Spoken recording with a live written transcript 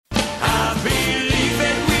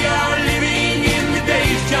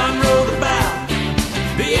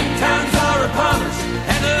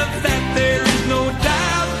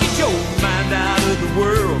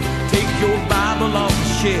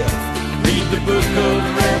shelf. Read the book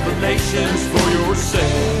of Revelations for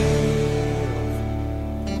yourself.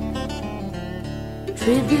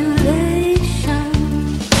 Tribulation.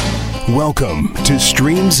 Welcome to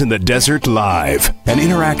Streams in the Desert Live, an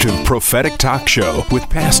interactive prophetic talk show with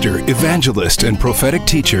pastor, evangelist, and prophetic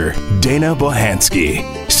teacher Dana Bohansky,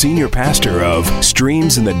 senior pastor of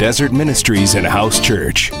Streams in the Desert Ministries and House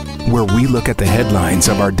Church, where we look at the headlines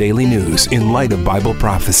of our daily news in light of Bible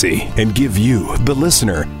prophecy and give you, the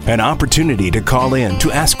listener, an opportunity to call in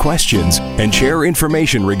to ask questions and share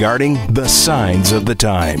information regarding the signs of the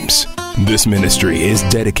times. This ministry is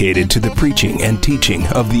dedicated to the preaching and teaching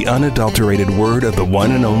of the unadulterated word of the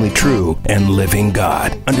one and only true and living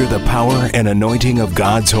God, under the power and anointing of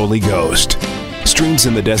God's Holy Ghost. Streams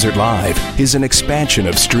in the Desert Live is an expansion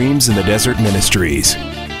of Streams in the Desert Ministries.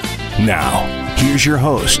 Now, here's your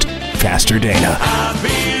host, Pastor Dana. I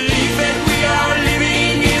believe that we are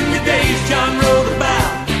living in the days John wrote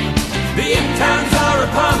about. The end times are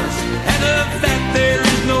upon us, and of that there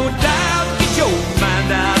is no doubt. Get your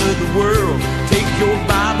mind out of the world, take your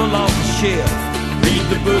Bible off the shelf. Read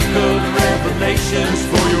the book of Revelations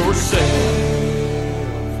for yourself.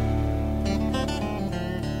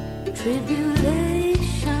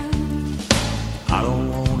 Tribulation. I don't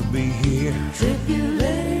want to be here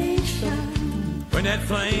Tribulation. when that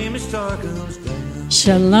flame of star comes down.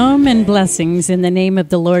 Shalom and blessings in the name of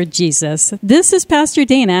the Lord Jesus. This is Pastor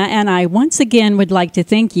Dana, and I once again would like to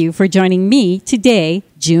thank you for joining me today,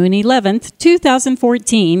 June 11th,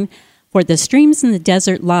 2014, for the Streams in the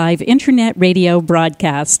Desert Live Internet Radio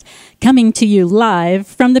broadcast, coming to you live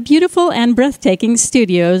from the beautiful and breathtaking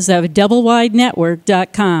studios of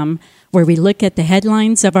doublewidenetwork.com, where we look at the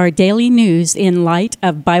headlines of our daily news in light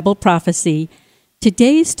of Bible prophecy.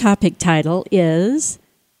 Today's topic title is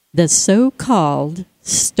The So-Called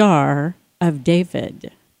Star of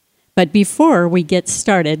David. But before we get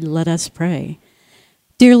started, let us pray.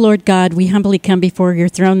 Dear Lord God, we humbly come before your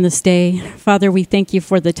throne this day. Father, we thank you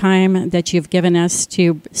for the time that you've given us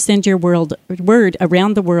to send your word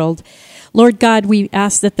around the world. Lord God, we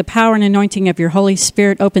ask that the power and anointing of your Holy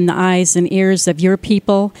Spirit open the eyes and ears of your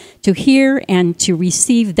people to hear and to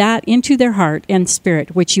receive that into their heart and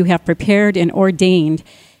spirit, which you have prepared and ordained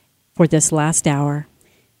for this last hour.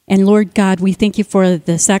 And Lord God, we thank you for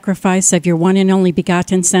the sacrifice of your one and only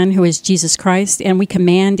begotten Son, who is Jesus Christ, and we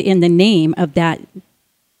command in the name of that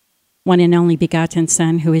one and only begotten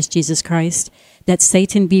Son, who is Jesus Christ, that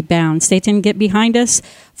Satan be bound. Satan, get behind us,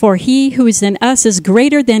 for he who is in us is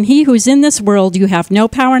greater than he who is in this world. You have no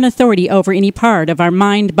power and authority over any part of our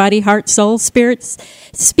mind, body, heart, soul, spirit,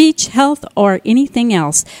 speech, health, or anything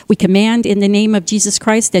else. We command in the name of Jesus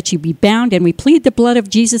Christ that you be bound, and we plead the blood of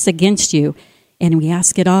Jesus against you. And we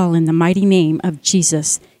ask it all in the mighty name of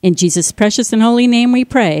Jesus. In Jesus' precious and holy name we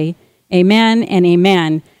pray. Amen and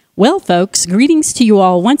amen. Well, folks, greetings to you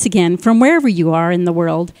all once again from wherever you are in the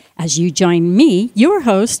world as you join me, your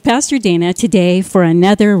host, Pastor Dana, today for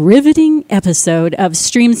another riveting episode of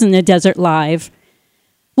Streams in the Desert Live.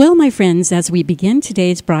 Well, my friends, as we begin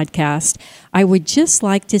today's broadcast, I would just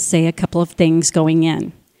like to say a couple of things going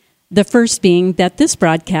in. The first being that this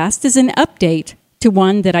broadcast is an update to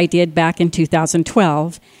one that I did back in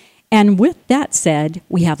 2012. And with that said,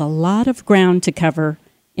 we have a lot of ground to cover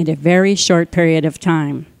in a very short period of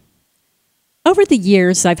time. Over the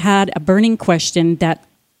years, I've had a burning question that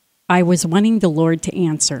I was wanting the Lord to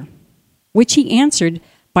answer, which he answered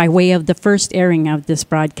by way of the first airing of this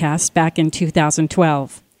broadcast back in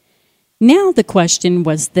 2012. Now the question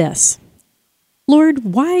was this: Lord,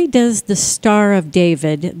 why does the Star of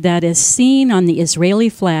David that is seen on the Israeli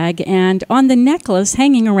flag and on the necklace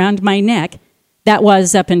hanging around my neck, that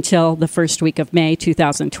was up until the first week of May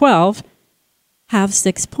 2012, have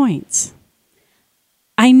 6 points?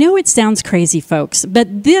 I know it sounds crazy, folks,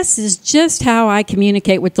 but this is just how I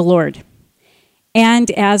communicate with the Lord.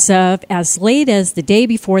 And as late as the day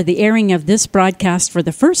before the airing of this broadcast for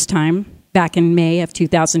the first time, back in May of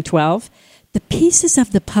 2012, the pieces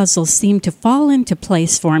of the puzzle seemed to fall into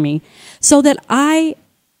place for me so that I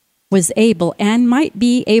was able and might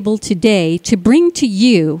be able today to bring to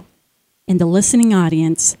you in the listening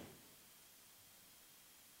audience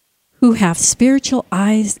who have spiritual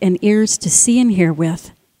eyes and ears to see and hear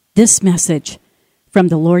with this message from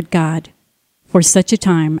the Lord God for such a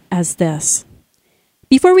time as this.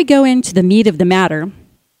 Before we go into the meat of the matter,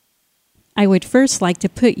 I would first like to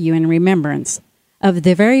put you in remembrance of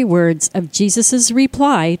the very words of Jesus'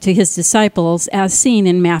 reply to his disciples as seen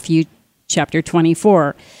in Matthew chapter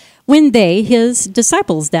 24, when they, his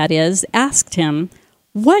disciples that is, asked him,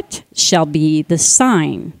 "What shall be the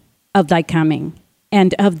sign of thy coming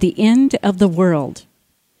and of the end of the world?"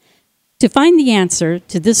 To find the answer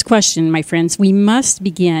to this question, my friends, we must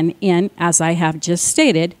begin in, as I have just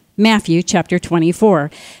stated, Matthew chapter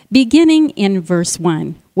 24, beginning in verse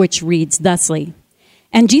 1, which reads thusly,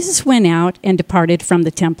 "And Jesus went out and departed from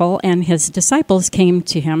the temple, and his disciples came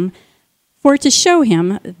to him for to show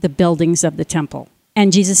him the buildings of the temple.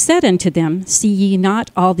 And Jesus said unto them, See ye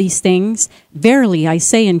not all these things? Verily I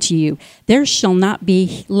say unto you, there shall not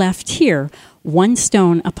be left here one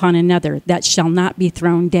stone upon another that shall not be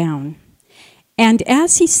thrown down." And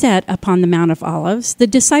as he sat upon the Mount of Olives, the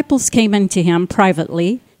disciples came unto him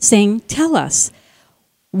privately, saying, Tell us,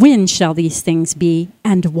 when shall these things be,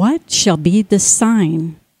 and what shall be the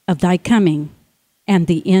sign of thy coming and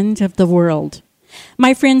the end of the world?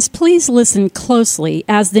 My friends, please listen closely,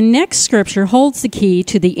 as the next scripture holds the key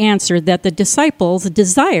to the answer that the disciples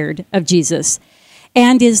desired of Jesus,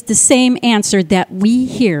 and is the same answer that we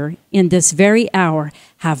here in this very hour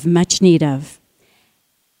have much need of.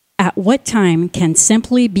 At what time can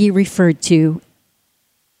simply be referred to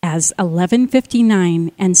as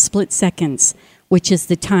 11:59 and split seconds, which is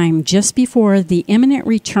the time just before the imminent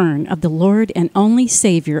return of the Lord and only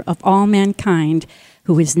Savior of all mankind,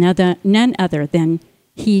 who is none other than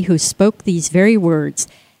he who spoke these very words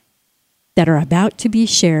that are about to be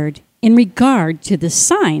shared in regard to the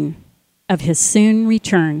sign of his soon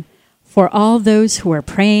return, for all those who are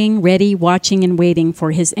praying, ready, watching, and waiting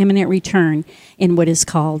for his imminent return in what is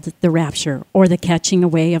called the rapture, or the catching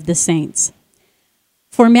away of the saints.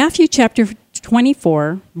 For Matthew chapter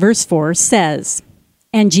 24, verse 4 says,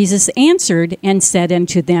 "And Jesus answered and said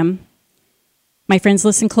unto them," my friends,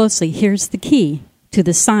 listen closely, here's the key to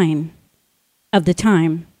the sign of the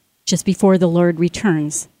time just before the Lord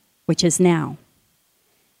returns, which is now.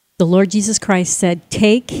 The Lord Jesus Christ said,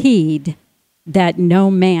 "Take heed that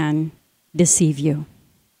no man deceive you."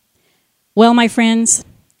 Well, my friends,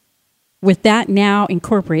 with that now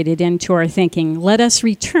incorporated into our thinking, let us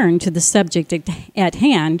return to the subject at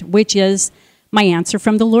hand, which is my answer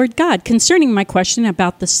from the Lord God concerning my question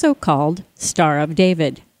about the so-called Star of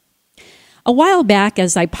David. A while back,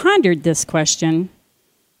 as I pondered this question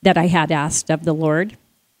that I had asked of the Lord,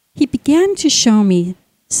 he began to show me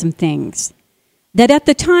some things that at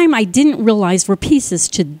the time I didn't realize were pieces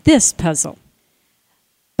to this puzzle.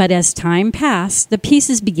 But as time passed, the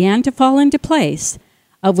pieces began to fall into place,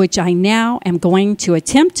 of which I now am going to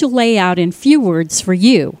attempt to lay out in few words for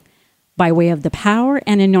you by way of the power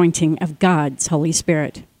and anointing of God's Holy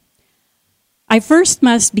Spirit. I first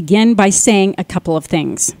must begin by saying a couple of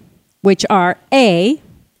things, which are A,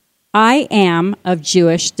 I am of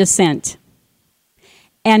Jewish descent,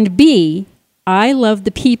 and B, I love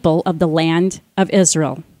the people of the land of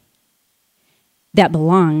Israel that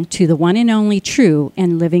belong to the one and only true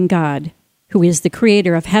and living God, who is the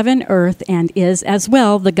creator of heaven, earth, and is as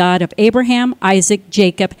well the God of Abraham, Isaac,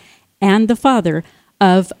 Jacob, and the Father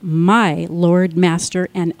of my Lord, Master,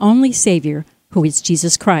 and only Savior, who is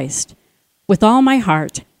Jesus Christ, with all my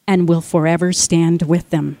heart, and will forever stand with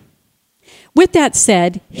them. With that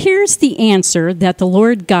said, here's the answer that the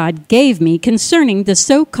Lord God gave me concerning the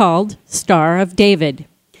so-called Star of David.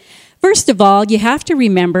 First of all, you have to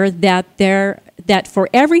remember that for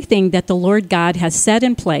everything that the Lord God has set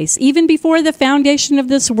in place, even before the foundation of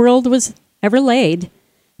this world was ever laid,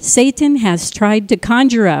 Satan has tried to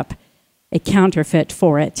conjure up a counterfeit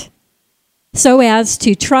for it, so as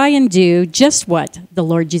to try and do just what the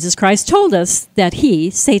Lord Jesus Christ told us that he,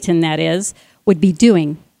 Satan that is, would be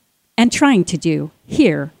doing and trying to do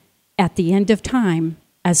here at the end of time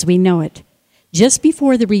as we know it, just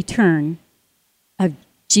before the return of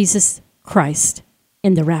Jesus Christ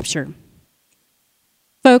in the rapture.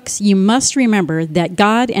 Folks, you must remember that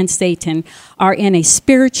God and Satan are in a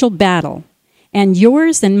spiritual battle, and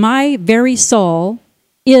yours and my very soul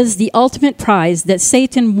is the ultimate prize that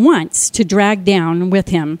Satan wants to drag down with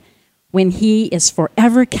him when he is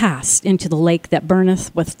forever cast into the lake that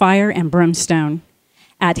burneth with fire and brimstone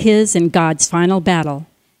at his and God's final battle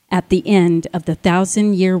at the end of the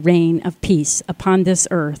 1,000-year reign of peace upon this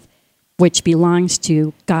earth, which belongs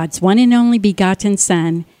to God's one and only begotten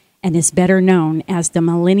Son, and is better known as the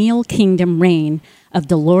millennial kingdom reign of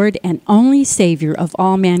the Lord and only Savior of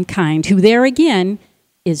all mankind, who there again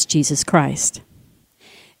is Jesus Christ.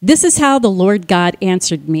 This is how the Lord God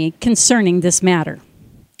answered me concerning this matter.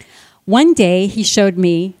 One day he showed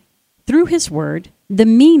me, through his word, the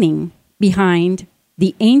meaning behind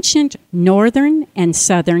the ancient northern and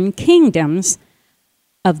southern kingdoms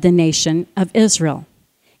of the nation of Israel.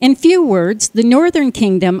 In few words, the northern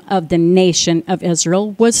kingdom of the nation of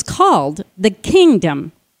Israel was called the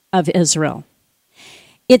Kingdom of Israel.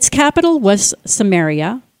 Its capital was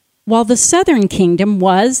Samaria, while the southern kingdom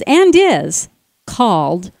was and is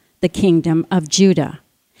called the kingdom of Judah,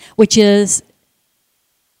 which is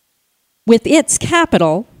with its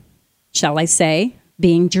capital, shall I say,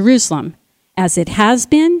 being Jerusalem, as it has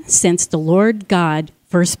been since the Lord God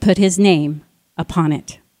first put his name upon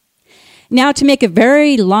it. Now, to make a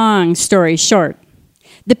very long story short,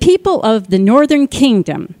 the people of the northern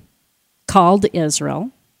kingdom, called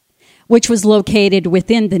Israel, which was located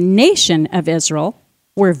within the nation of Israel,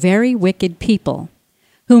 were very wicked people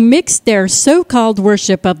who mixed their so-called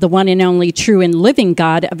worship of the one and only true and living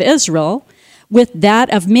God of Israel with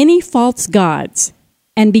that of many false gods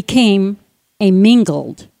and became a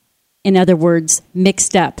mingled, in other words,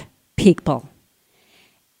 mixed up people,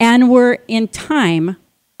 and were in time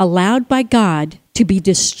allowed by God to be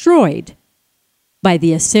destroyed by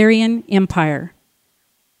the Assyrian Empire,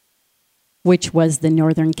 which was the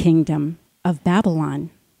northern kingdom of Babylon.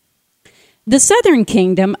 The southern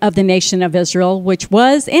kingdom of the nation of Israel, which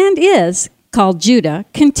was and is called Judah,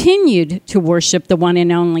 continued to worship the one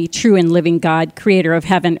and only true and living God, creator of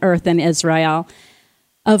heaven, earth, and Israel,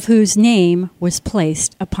 of whose name was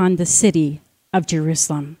placed upon the city of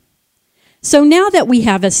Jerusalem. So now that we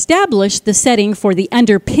have established the setting for the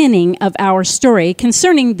underpinning of our story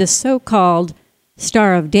concerning the so-called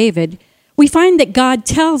Star of David, we find that God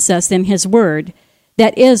tells us in his word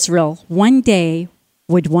that Israel one day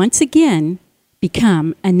would once again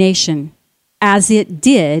become a nation, as it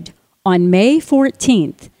did on May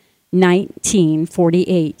 14th,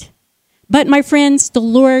 1948. But my friends, the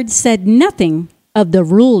Lord said nothing of the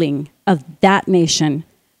ruling of that nation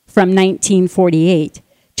from 1948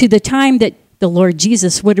 to the time that the Lord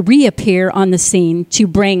Jesus would reappear on the scene to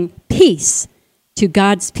bring peace to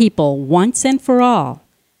God's people once and for all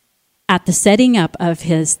at the setting up of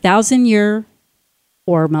his 1,000-year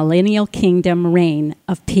or millennial kingdom reign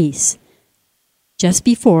of peace just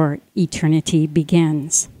before eternity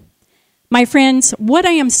begins. My friends, what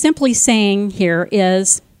I am simply saying here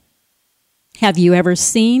is, have you ever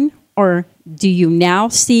seen or do you now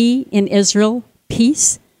see in Israel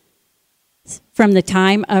peace from the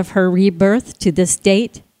time of her rebirth to this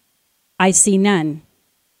date? I see none.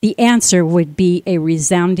 The answer would be a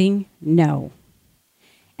resounding no.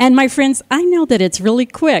 And my friends, I know that it's really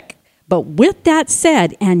quick, but with that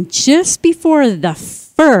said, and just before the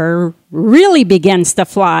fur really begins to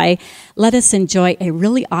fly, let us enjoy a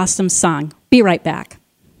really awesome song. Be right back.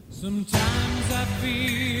 Sometimes I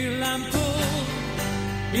feel I'm pulled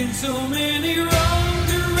in so many wrong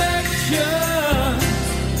directions.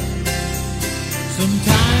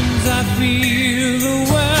 Sometimes I feel the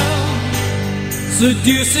world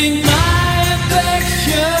seducing my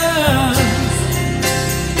affections.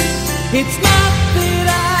 It's not that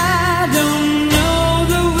I don't know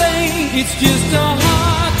the way, it's just a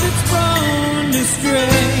heart that's prone to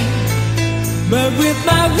stray. But with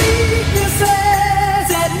my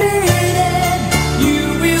weaknesses admitted,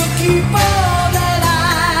 you will keep all that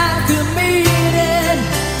I've committed.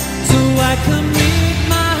 So I commit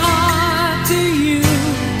my heart to you,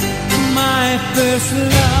 my first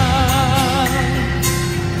love.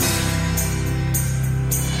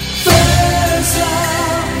 First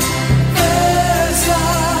love,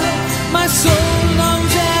 my soul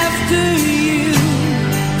longs after you.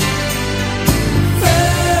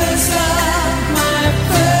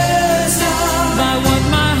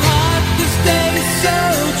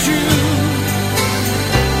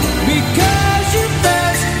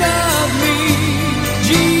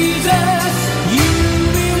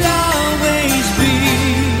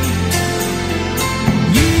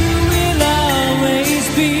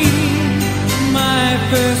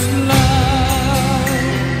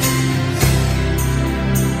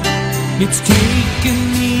 It's taken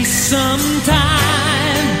me some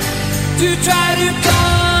time to try to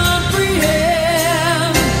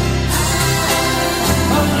comprehend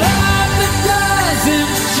a love that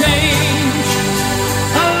doesn't change,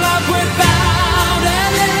 a love without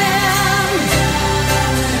an end,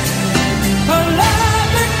 a love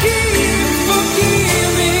that keeps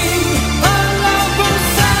forgiving, a love for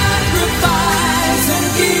sacrifice and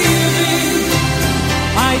giving.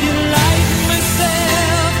 I delight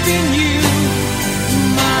myself in you,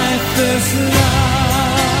 first love.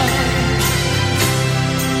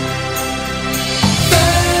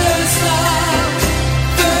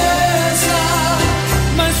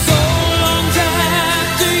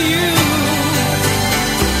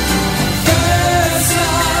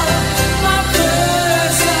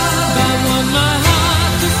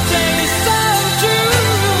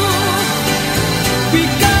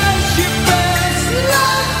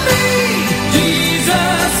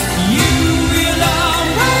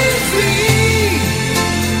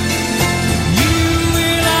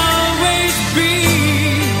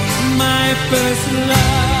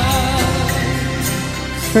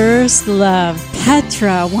 First Love,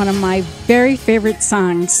 Petra, one of my very favorite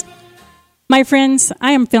songs. My friends,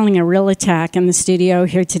 I am feeling a real attack in the studio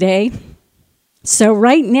here today. So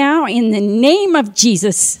right now, in the name of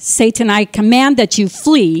Jesus, Satan, I command that you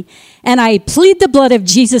flee, and I plead the blood of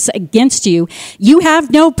Jesus against you. You have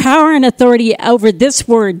no power and authority over this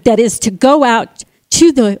word that is to go out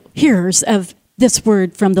to the hearers of this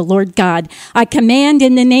word from the Lord God. I command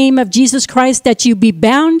in the name of Jesus Christ that you be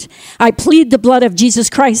bound. I plead the blood of Jesus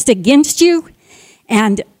Christ against you,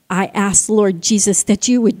 and I ask, Lord Jesus, that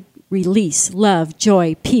you would release love,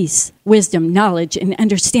 joy, peace, wisdom, knowledge, and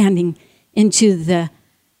understanding into the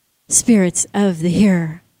spirits of the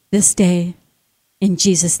hearer this day. In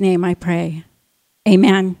Jesus' name I pray.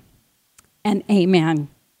 Amen and amen.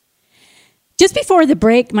 Just before the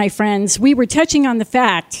break, my friends, we were touching on the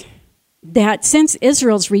fact that since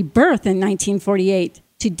Israel's rebirth in 1948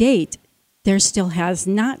 to date, there still has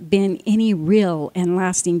not been any real and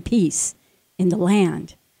lasting peace in the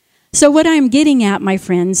land. So what I'm getting at, my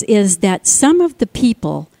friends, is that some of the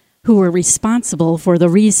people who were responsible for the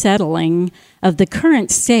resettling of the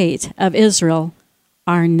current state of Israel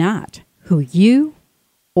are not who you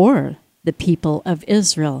or the people of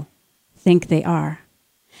Israel think they are.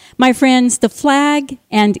 My friends, the flag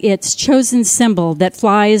and its chosen symbol that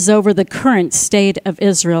flies over the current state of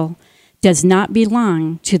Israel does not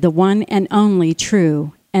belong to the one and only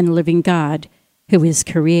true and living God who is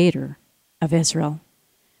creator of Israel,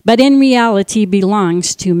 but in reality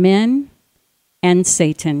belongs to men and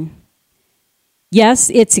Satan. Yes,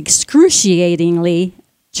 it's excruciatingly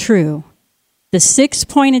true. The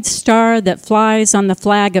six-pointed star that flies on the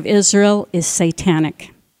flag of Israel is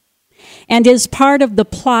satanic and is part of the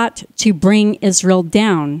plot to bring Israel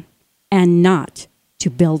down and not to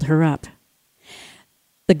build her up.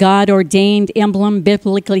 The God-ordained emblem,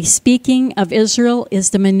 biblically speaking, of Israel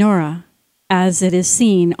is the menorah, as it is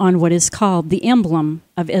seen on what is called the emblem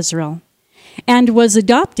of Israel, and was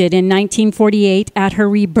adopted in 1948 at her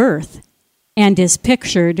rebirth, and is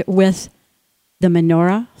pictured with the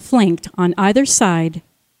menorah flanked on either side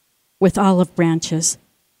with olive branches,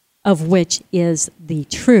 of which is the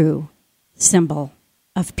true symbol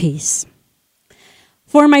of peace.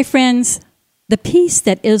 For my friends, the peace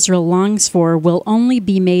that Israel longs for will only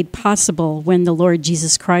be made possible when the Lord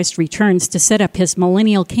Jesus Christ returns to set up his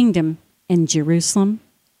millennial kingdom in Jerusalem,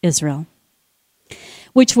 Israel,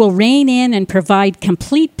 which will reign in and provide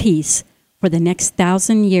complete peace for the next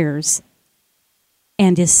 1,000 years,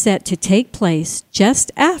 and is set to take place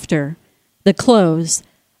just after the close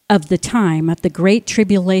of the time of the Great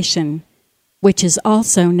Tribulation, which is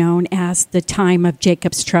also known as the time of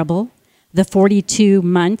Jacob's trouble, the 42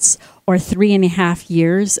 months or 3.5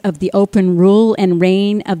 years of the open rule and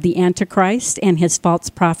reign of the Antichrist and his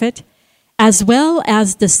false prophet, as well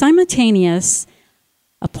as the simultaneous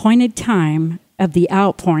appointed time of the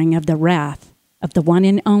outpouring of the wrath of the one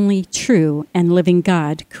and only true and living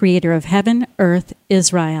God, creator of heaven, earth,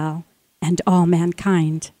 Israel, and all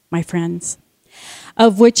mankind, my friends,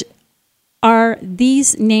 of which are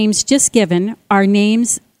these names just given are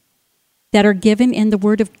names that are given in the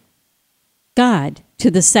Word of God to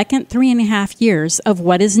the second 3.5 years of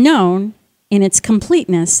what is known in its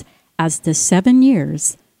completeness as the 7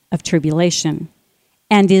 years of tribulation,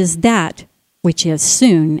 and is that which is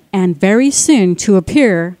soon and very soon to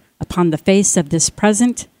appear upon the face of this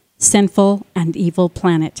present sinful and evil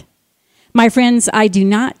planet. My friends, I do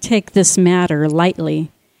not take this matter lightly,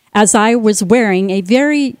 as I was wearing a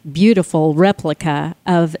very beautiful replica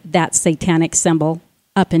of that satanic symbol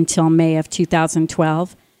up until May of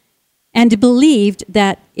 2012, and believed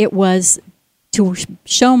that it was to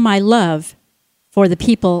show my love for the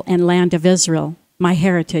people and land of Israel, my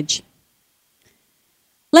heritage.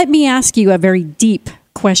 Let me ask you a very deep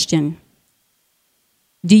question.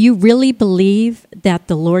 Do you really believe that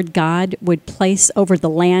the Lord God would place over the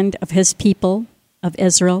land of his people of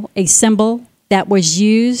Israel a symbol that was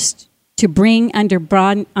used to bring under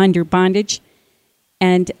bondage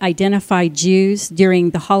and identify Jews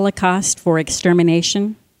during the Holocaust for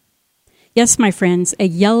extermination? Yes, my friends, a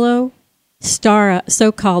yellow star,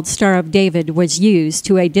 so-called Star of David, was used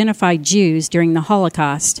to identify Jews during the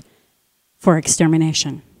Holocaust for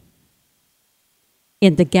extermination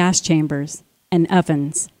in the gas chambers and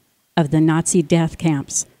ovens of the Nazi death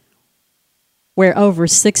camps, where over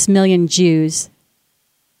 6 million Jews,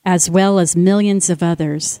 as well as millions of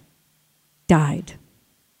others, died.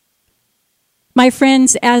 My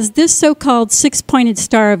friends, as this so-called six-pointed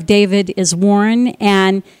Star of David is worn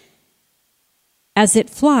and as it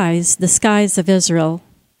flies the skies of Israel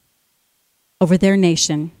over their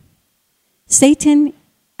nation, Satan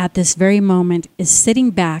at this very moment is sitting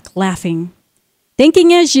back laughing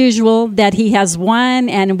thinking as usual that he has won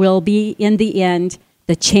and will be, in the end,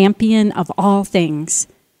 the champion of all things.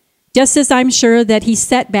 Just as I'm sure that he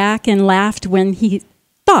sat back and laughed when he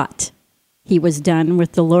thought he was done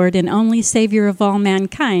with the Lord and only Savior of all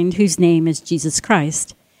mankind, whose name is Jesus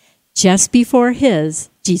Christ, just before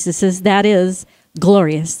his, Jesus's, that is,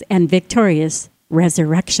 glorious and victorious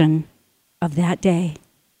resurrection of that day.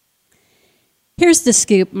 Here's the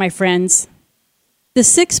scoop, my friends. The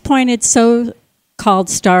six-pointed so-called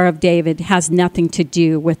Star of David has nothing to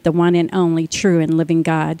do with the one and only true and living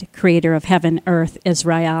God, creator of heaven, earth,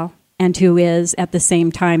 Israel, and who is at the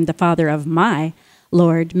same time the Father of my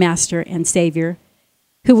Lord, Master, and Savior,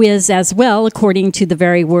 who is as well, according to the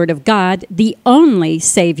very word of God, the only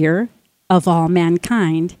Savior of all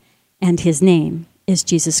mankind, and his name is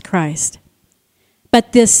Jesus Christ.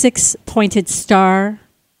 But this six-pointed star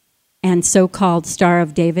and so-called Star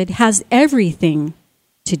of David has everything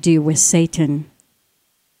to do with Satan,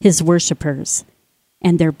 his worshipers,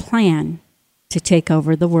 and their plan to take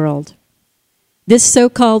over the world. This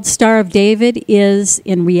so-called Star of David is,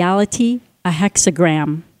 in reality, a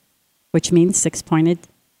hexagram, which means six-pointed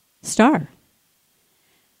star,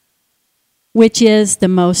 which is the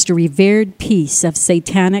most revered piece of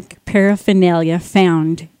satanic paraphernalia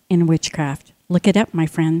found in witchcraft. Look it up, my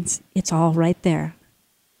friends. It's all right there.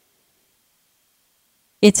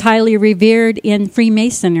 It's highly revered in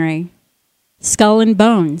Freemasonry, Skull and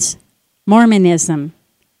Bones, Mormonism,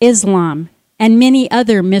 Islam, and many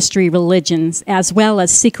other mystery religions, as well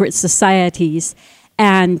as secret societies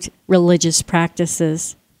and religious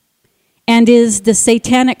practices, and is the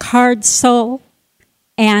satanic heart, soul,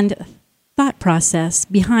 and thought process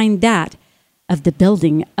behind that of the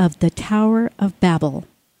building of the Tower of Babel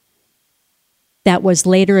that was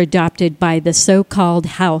later adopted by the so-called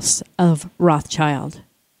House of Rothschild,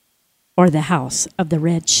 or the House of the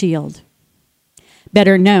Red Shield,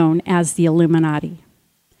 better known as the Illuminati,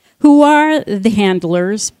 who are the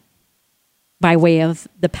handlers by way of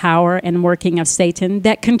the power and working of Satan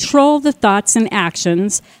that control the thoughts and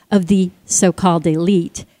actions of the so-called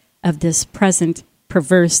elite of this present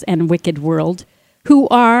perverse and wicked world, who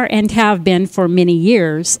are and have been for many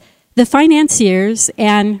years the financiers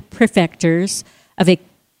and perfecters of a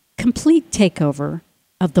complete takeover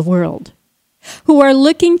of the world, who are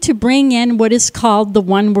looking to bring in what is called the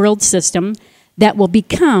one world system that will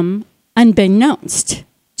become, unbeknownst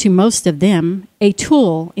to most of them, a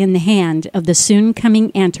tool in the hand of the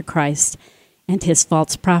soon-coming Antichrist and his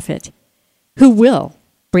false prophet, who will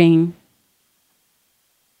bring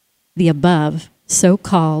the above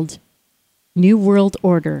so-called New World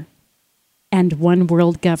Order and one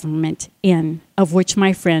world government in, of which,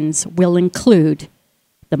 my friends, will include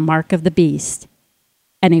the mark of the beast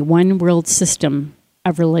and a one world system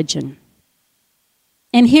of religion.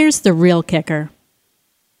 And here's the real kicker.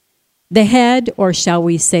 The head, or shall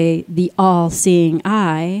we say the all-seeing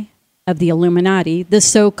eye of the Illuminati, the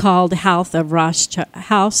so-called House of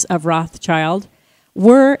Rothschild,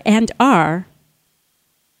 were and are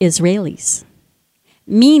Israelis,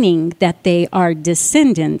 meaning that they are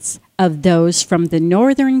descendants of those from the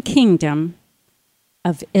northern kingdom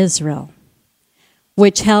of Israel,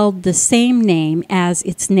 which held the same name as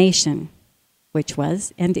its nation, which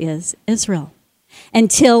was and is Israel,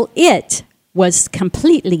 until it was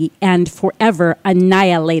completely and forever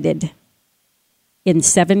annihilated in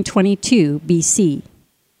 722 BC.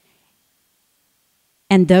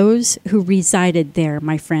 And those who resided there,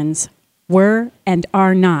 my friends, were and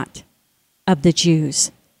are not of the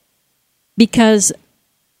Jews,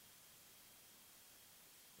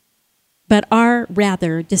 but are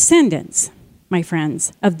rather descendants, my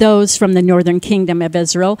friends, of those from the northern kingdom of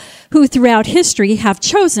Israel, who throughout history have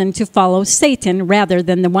chosen to follow Satan rather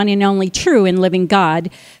than the one and only true and living God,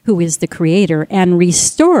 who is the creator and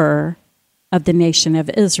restorer of the nation of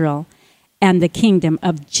Israel and the kingdom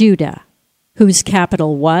of Judah, whose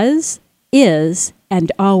capital was, is, and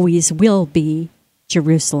always will be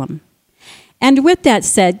Jerusalem. And with that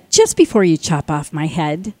said, just before you chop off my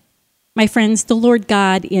head, my friends, the Lord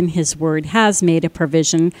God in his word has made a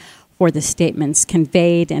provision for the statements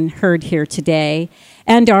conveyed and heard here today,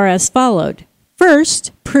 and are as followed.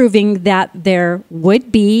 First, proving that there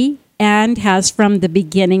would be and has from the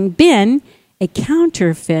beginning been a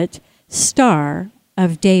counterfeit Star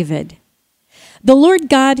of David. The Lord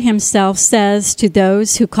God himself says to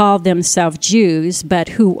those who call themselves Jews, but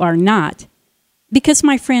who are not, because,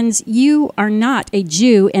 my friends, you are not a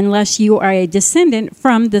Jew unless you are a descendant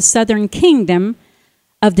from the southern kingdom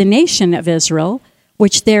of the nation of Israel,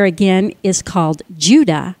 which there again is called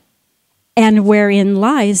Judah, and wherein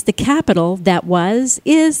lies the capital that was,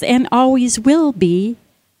 is, and always will be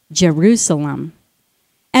Jerusalem.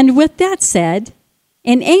 And with that said,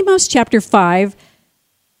 in Amos chapter 5,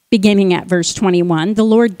 beginning at verse 21, the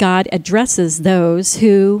Lord God addresses those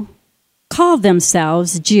who call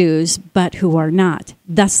themselves Jews, but who are not,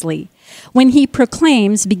 thusly, when he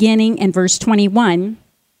proclaims, beginning in verse 21,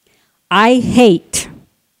 I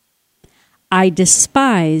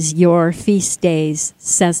despise your feast days,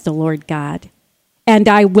 says the Lord God, and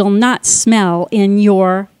I will not smell in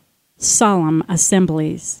your solemn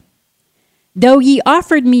assemblies. Though ye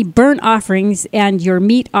offered me burnt offerings and your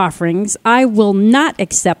meat offerings, I will not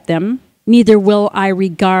accept them, neither will I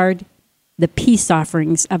regard the peace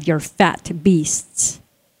offerings of your fat beasts.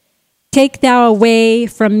 Take thou away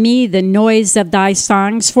from me the noise of thy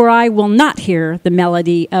songs, for I will not hear the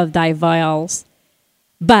melody of thy viols.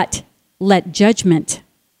 But let judgment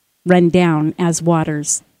run down as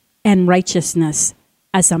waters, and righteousness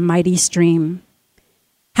as a mighty stream.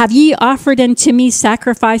 Have ye offered unto me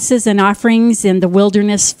sacrifices and offerings in the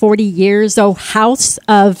wilderness 40 years, O house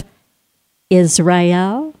of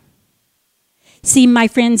Israel? See, my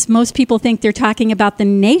friends, most people think they're talking about the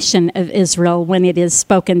nation of Israel when it is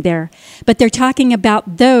spoken there. But they're talking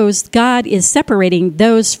about those, God is separating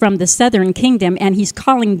those from the southern kingdom, and he's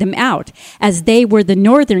calling them out, as they were the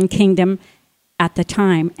northern kingdom at the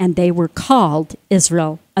time, and they were called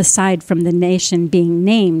Israel, aside from the nation being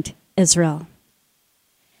named Israel.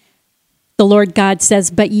 The Lord God says,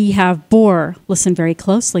 but ye have bore, listen very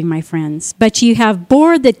closely, my friends, but ye have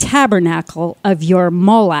bore the tabernacle of your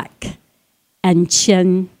Moloch, and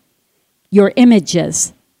Chin, your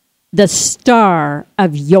images, the star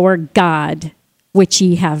of your God, which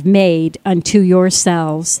ye have made unto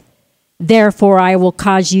yourselves. Therefore I will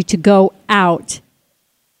cause you to go out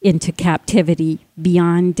into captivity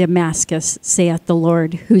beyond Damascus, saith the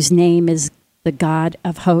Lord, whose name is the God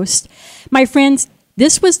of hosts. My friends,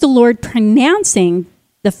 this was the Lord pronouncing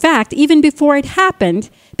the fact even before it happened,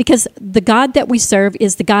 because the God that we serve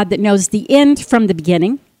is the God that knows the end from the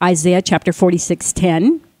beginning. Isaiah chapter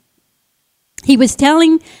 46:10. He was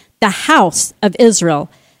telling the house of Israel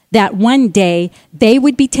that one day they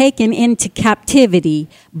would be taken into captivity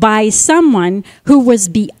by someone who was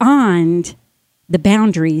beyond the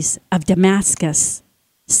boundaries of Damascus,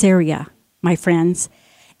 Syria, my friends.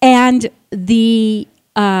 And the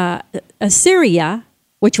Assyria,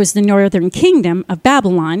 which was the northern kingdom of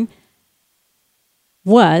Babylon,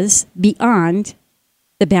 was beyond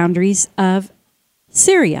the boundaries of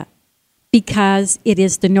Syria, because it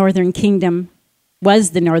is the northern kingdom,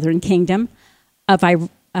 was the northern kingdom of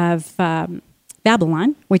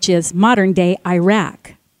Babylon, which is modern-day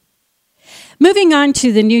Iraq. Moving on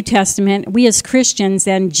to the New Testament, we as Christians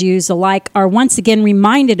and Jews alike are once again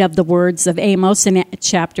reminded of the words of Amos in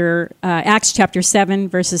Acts chapter 7,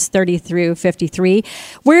 verses 30 through 53,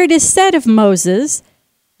 where it is said of Moses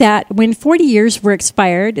that when 40 years were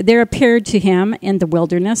expired, there appeared to him in the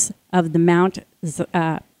wilderness of the Mount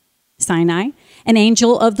Sinai an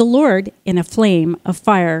angel of the Lord in a flame of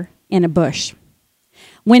fire in a bush.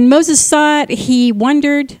 When Moses saw it, he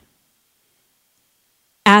wondered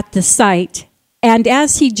at the sight, and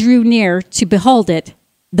as he drew near to behold it,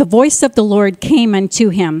 the voice of the Lord came unto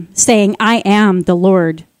him, saying, I am the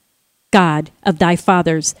Lord God of thy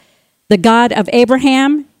fathers, the God of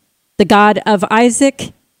Abraham, the God of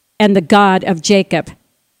Isaac, and the God of Jacob.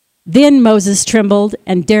 Then Moses trembled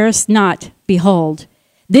and durst not behold.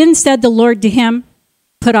 Then said the Lord to him,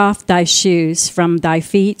 Put off thy shoes from thy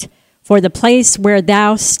feet, for the place where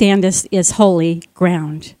thou standest is holy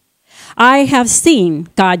ground. I have seen,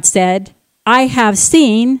 God said, I have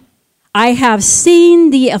seen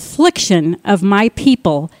the affliction of my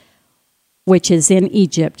people, which is in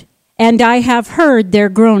Egypt, and I have heard their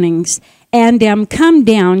groanings, and am come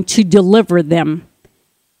down to deliver them.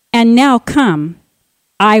 And now come,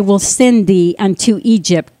 I will send thee unto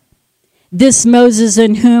Egypt. This Moses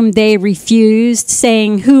in whom they refused,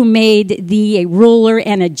 saying, Who made thee a ruler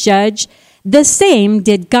and a judge? The same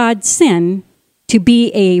did God send to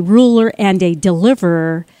be a ruler and a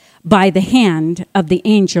deliverer by the hand of the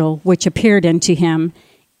angel which appeared unto him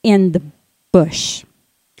in the bush.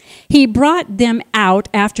 He brought them out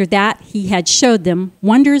after that he had showed them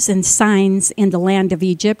wonders and signs in the land of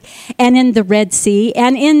Egypt and in the Red Sea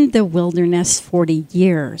and in the wilderness 40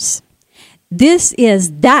 years. This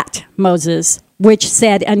is that Moses which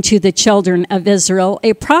said unto the children of Israel,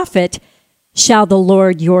 A prophet shall the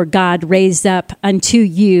Lord your God raise up unto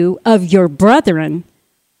you of your brethren,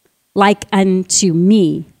 like unto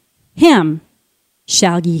me. Him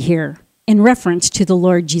shall ye hear, in reference to the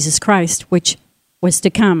Lord Jesus Christ, which was to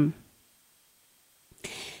come.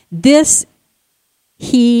 This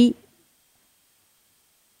is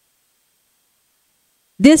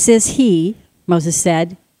he, Moses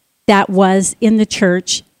said, that was in the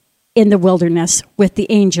church in the wilderness with the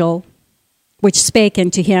angel which spake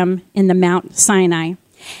unto him in the Mount Sinai,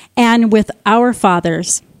 and with our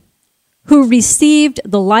fathers, who received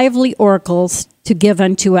the lively oracles to give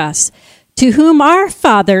unto us, to whom our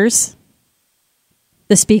fathers,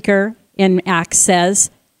 the speaker in Acts says,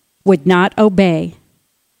 would not obey,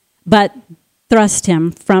 but thrust him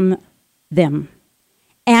from them.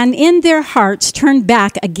 And in their hearts turned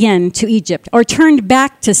back again to Egypt, or turned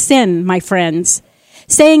back to sin, my friends,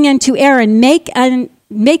 saying unto Aaron, make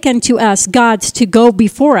unto us gods to go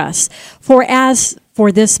before us. For as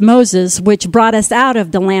for this Moses, which brought us out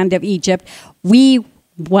of the land of Egypt, we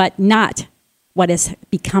wot not what is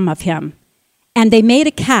become of him. And they made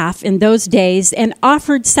a calf in those days, and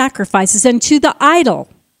offered sacrifices unto the idol,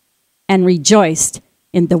 and rejoiced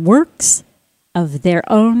in the works of their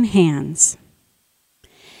own hands.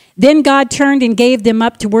 Then God turned and gave them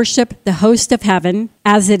up to worship the host of heaven,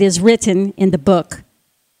 as it is written in the book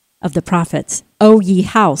of the prophets. O ye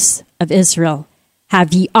house of Israel,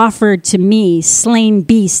 have ye offered to me slain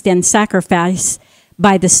beast and sacrifice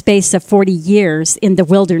by the space of 40 years in the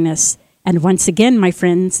wilderness? And once again, my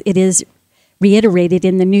friends, it is reiterated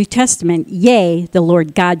in the New Testament. Yea, the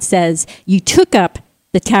Lord God says, you took up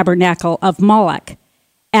the tabernacle of Moloch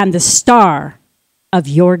and the star of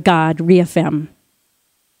your God Rephaim,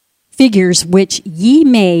 figures which ye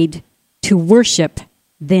made to worship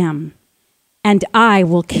them, and I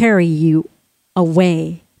will carry you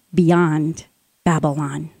away beyond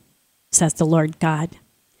Babylon, says the Lord God.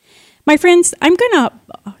 My friends, I'm going to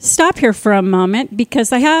stop here for a moment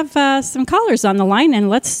because I have some callers on the line, and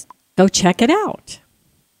let's go check it out.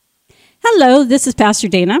 Hello, this is Pastor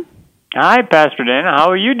Dana. Hi, Pastor Dana. How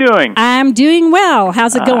are you doing? I'm doing well.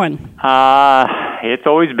 How's it going? It's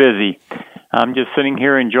always busy. I'm just sitting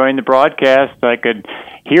here enjoying the broadcast. I could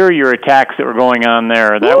hear your attacks that were going on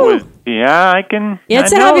there. That Ooh. was, I can.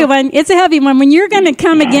 It's I a know. heavy one. It's a heavy one. When you're going to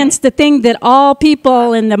come against the thing that all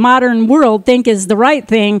people in the modern world think is the right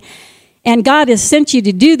thing, and God has sent you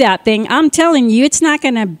to do that thing, I'm telling you, it's not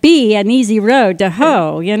going to be an easy road to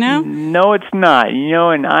hoe, you know? No, it's not.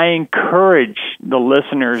 And I encourage the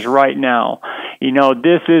listeners right now.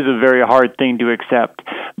 This is a very hard thing to accept,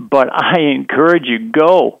 but I encourage you,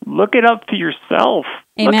 go. Look it up for yourself.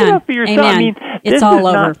 Amen. Look it up for yourself. Amen. I mean, It's this all is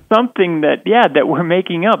over. not something that we're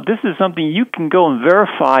making up. This is something you can go and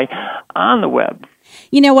verify on the web.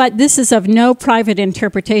 You know what? This is of no private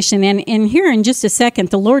interpretation. And here in just a second,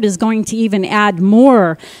 the Lord is going to even add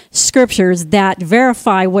more scriptures that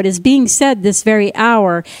verify what is being said this very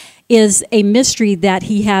hour is a mystery that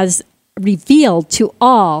he has revealed to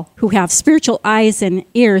all who have spiritual eyes and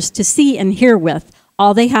ears to see and hear with.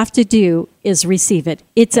 All they have to do is receive it.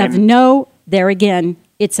 It's of no, there again,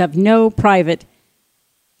 it's of no private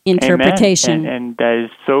interpretation. Amen. And that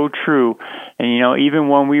is so true. And, even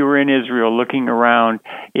when we were in Israel looking around,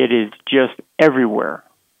 it is just everywhere.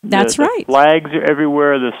 That's right. The flags are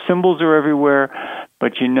everywhere. The symbols are everywhere.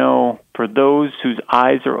 But, for those whose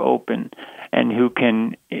eyes are open and who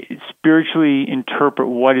can spiritually interpret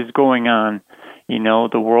what is going on,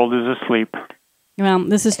 the world is asleep. Well,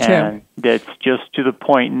 this is true. And that's just to the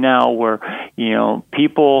point now where,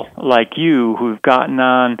 people like you who've gotten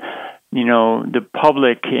on the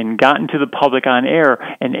public and gotten to the public on air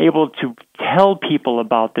and able to tell people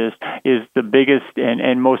about this is the biggest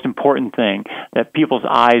and most important thing, that people's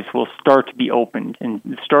eyes will start to be opened and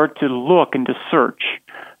start to look and to search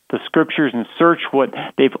the scriptures and search what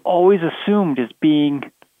they've always assumed as being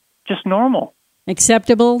just normal.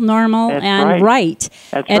 Acceptable, normal, That's and right.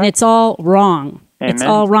 That's and right. It's all wrong. Amen. It's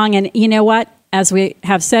all wrong. And you know what? As we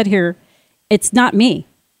have said here, it's not me.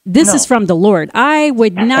 This is from the Lord. I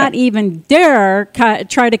would not even dare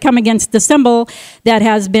try to come against the symbol that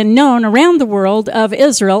has been known around the world of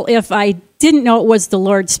Israel if I didn't know it was the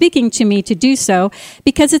Lord speaking to me to do so,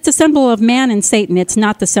 because it's a symbol of man and Satan. It's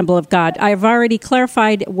not the symbol of God. I've already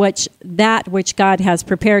clarified which God has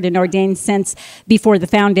prepared and ordained since before the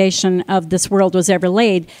foundation of this world was ever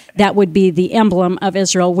laid. That would be the emblem of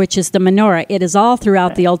Israel, which is the menorah. It is all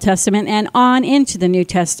throughout the Old Testament and on into the New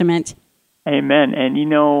Testament. Amen. And,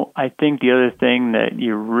 I think the other thing that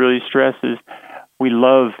you really stress is we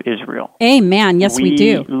love Israel. Amen. Yes, we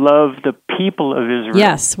do. We love the people of Israel.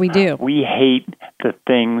 Yes, we do. We hate the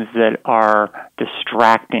things that are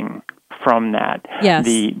distracting from that. Yes.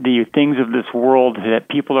 The things of this world that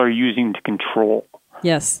people are using to control.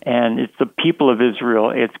 Yes. And it's the people of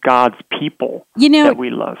Israel. It's God's people that we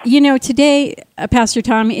love. Today, Pastor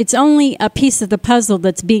Tom, it's only a piece of the puzzle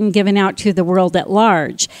that's being given out to the world at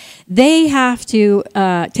large. They have to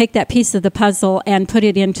take that piece of the puzzle and put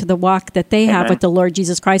it into the walk that they have with the Lord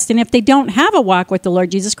Jesus Christ. And if they don't have a walk with the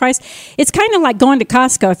Lord Jesus Christ, it's kind of like going to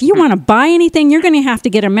Costco. If you want to buy anything, you're going to have to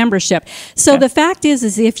get a membership. So the fact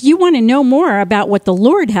is if you want to know more about what the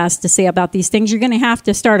Lord has to say about these things, you're going to have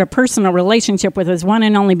to start a personal relationship with his one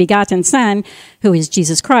and only begotten Son, who is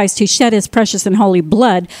Jesus Christ, who shed his precious and holy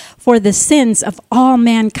blood for the sins of all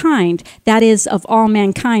mankind, that is, of all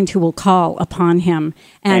mankind who will call upon him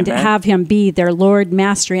and have him be their Lord,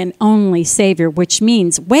 Master, and only Savior, which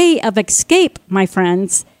means way of escape, my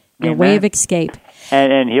friends, your way of escape.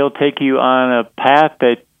 And he'll take you on a path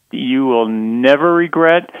that you will never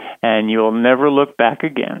regret, and you'll never look back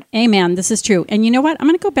again. Amen. This is true. And you know what? I'm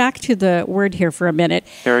going to go back to the word here for a minute.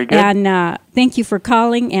 Very good. And thank you for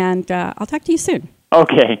calling, and I'll talk to you soon.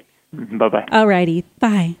 Okay. Bye-bye. All righty.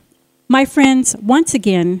 Bye. My friends, once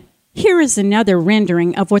again, here is another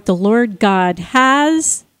rendering of what the Lord God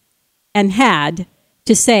has and had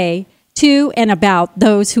to say to and about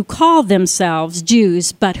those who call themselves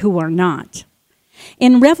Jews but who are not.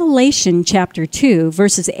 In Revelation chapter 2,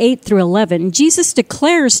 verses 8 through 11, Jesus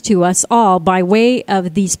declares to us all by way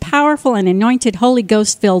of these powerful and anointed Holy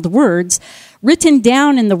Ghost-filled words written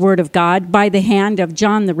down in the Word of God by the hand of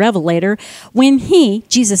John the Revelator, when he,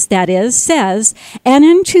 Jesus that is, says, "And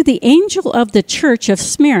unto the angel of the church of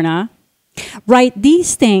Smyrna, write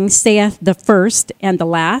these things, saith the first and the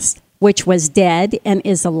last, which was dead and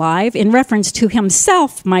is alive," in reference to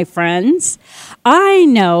himself, my friends. "I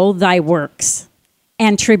know thy works,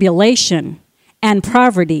 and tribulation, and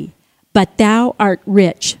poverty, but thou art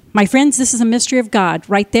rich." My friends, this is a mystery of God.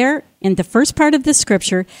 Right there, in the first part of the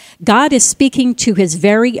scripture, God is speaking to his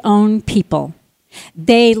very own people.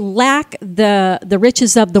 They lack the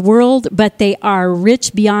riches of the world, but they are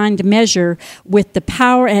rich beyond measure with the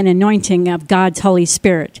power and anointing of God's Holy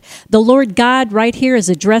Spirit. The Lord God right here is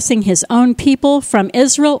addressing his own people from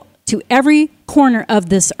Israel to every corner of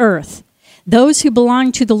this earth. Those who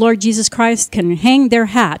belong to the Lord Jesus Christ can hang their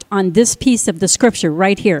hat on this piece of the scripture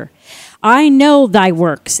right here. "I know thy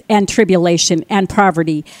works and tribulation and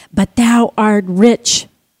poverty, but thou art rich,"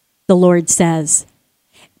 the Lord says.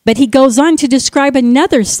 But he goes on to describe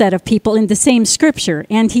another set of people in the same scripture,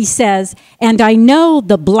 and he says, "And I know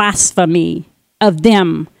the blasphemy of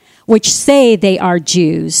them which say they are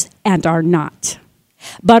Jews and are not,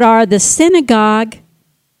 but are the synagogue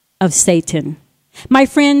of Satan." My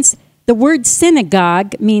friends, the word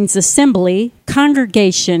synagogue means assembly,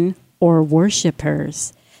 congregation, or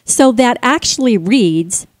worshipers. So that actually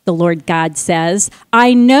reads, the Lord God says,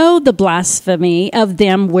 "I know the blasphemy of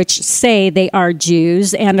them which say they are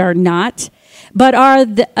Jews and are not, but are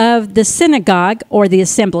of the synagogue or the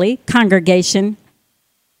assembly, congregation,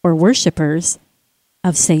 or worshipers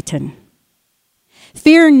of Satan.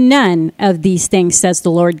 Fear none of these things, says the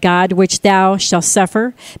Lord God, which thou shalt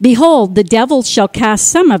suffer. Behold, the devil shall cast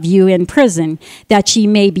some of you in prison, that ye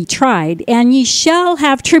may be tried, and ye shall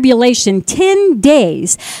have tribulation 10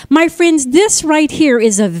 days. My friends, this right here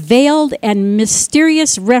is a veiled and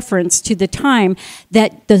mysterious reference to the time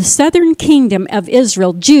that the southern kingdom of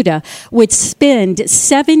Israel, Judah, would spend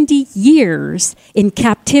 70 years in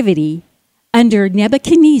captivity under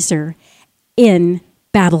Nebuchadnezzar in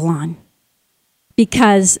Babylon.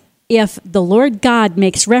 Because if the Lord God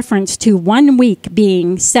makes reference to 1 week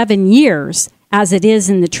being 7 years, as it is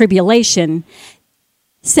in the tribulation,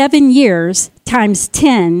 7 years times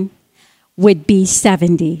 10 would be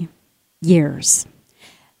 70 years.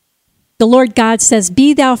 The Lord God says,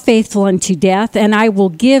 "Be thou faithful unto death, and I will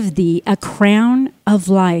give thee a crown of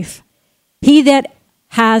life. He that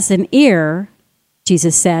has an ear,"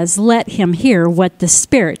 Jesus says, "let him hear what the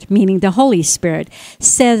Spirit," meaning the Holy Spirit,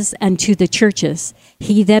 "says unto the churches.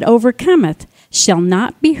 He that overcometh shall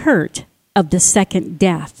not be hurt of the second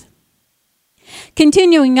death."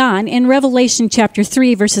 Continuing on, in Revelation chapter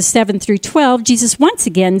 3, verses 7 through 12, Jesus once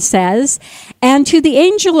again says, "And to the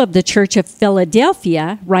angel of the church of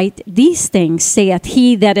Philadelphia write these things, saith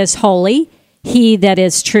he that is holy, he that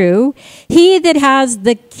is true, he that has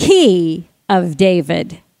the key of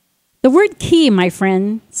David." The word key, my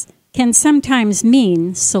friends, can sometimes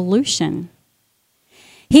mean solution.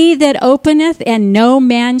 "He that openeth and no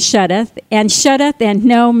man shutteth, and shutteth and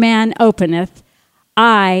no man openeth.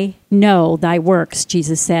 I know thy works,"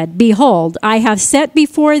 Jesus said. "Behold, I have set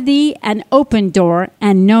before thee an open door,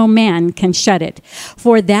 and no man can shut it.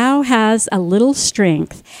 For thou hast a little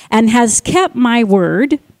strength, and hast kept my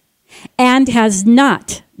word, and hast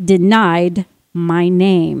not denied my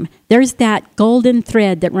name." There's that golden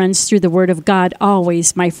thread that runs through the Word of God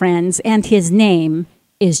always, my friends, and his name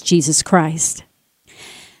is Jesus Christ.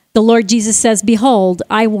 The Lord Jesus says, "Behold,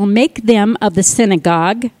 I will make them of the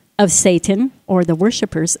synagogue of Satan," or the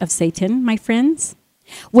worshipers of Satan, my friends,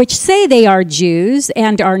 "which say they are Jews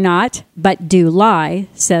and are not, but do lie,"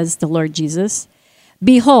 says the Lord Jesus.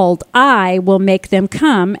 "Behold, I will make them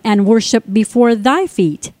come and worship before thy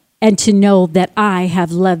feet, and to know that I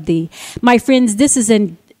have loved thee." My friends, this is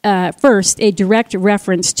first a direct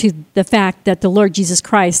reference to the fact that the Lord Jesus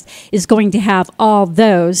Christ is going to have all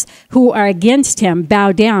those who are against him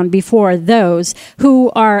bow down before those who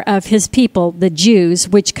are of his people, the Jews,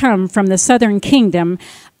 which come from the southern kingdom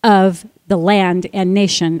of the land and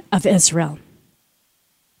nation of Israel,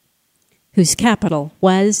 whose capital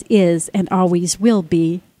was, is, and always will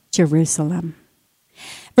be Jerusalem.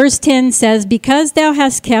 Verse 10 says, "Because thou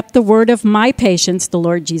hast kept the word of my patience," the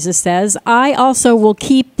Lord Jesus says, "I also will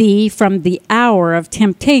keep thee from the hour of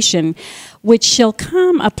temptation, which shall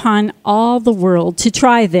come upon all the world to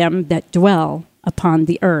try them that dwell upon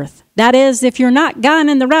the earth." That is, if you're not gone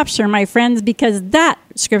in the rapture, my friends, because that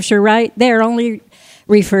scripture right there only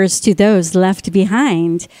refers to those left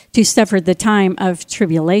behind to suffer the time of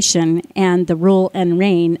tribulation and the rule and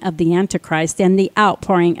reign of the Antichrist and the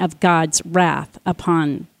outpouring of God's wrath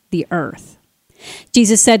upon the earth.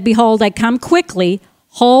 Jesus said, "Behold, I come quickly.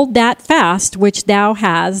 Hold that fast which thou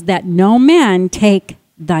hast, that no man take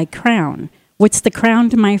thy crown." What's the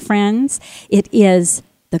crown, my friends? It is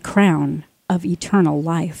the crown of eternal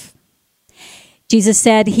life. Jesus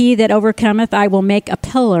said, "He that overcometh, I will make a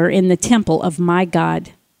pillar in the temple of my God,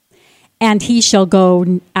 and he shall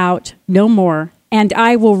go out no more. And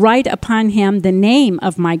I will write upon him the name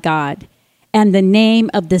of my God, and the name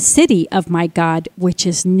of the city of my God, which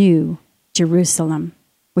is New Jerusalem,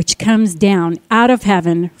 which comes down out of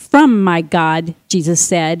heaven from my God," Jesus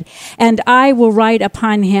said, "and I will write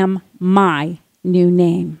upon him my new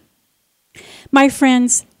name." My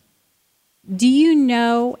friends, do you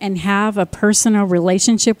know and have a personal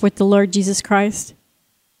relationship with the Lord Jesus Christ?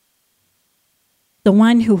 The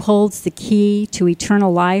one who holds the key to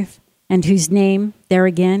eternal life and whose name, there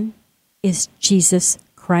again, is Jesus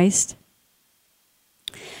Christ.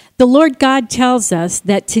 The Lord God tells us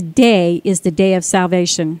that today is the day of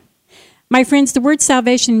salvation. My friends, the word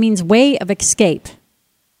salvation means way of escape.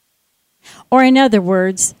 Or in other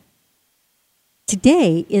words,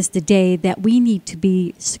 today is the day that we need to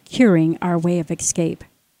be securing our way of escape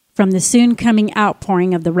from the soon coming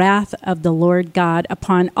outpouring of the wrath of the Lord God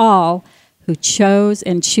upon all who chose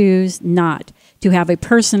and choose not to have a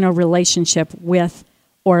personal relationship with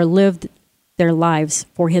or lived their lives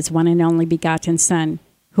for his one and only begotten Son,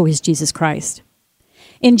 who is Jesus Christ.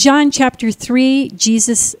 In John chapter 3,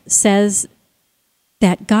 Jesus says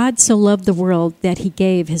that God so loved the world that he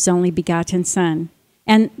gave his only begotten Son,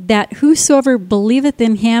 and that whosoever believeth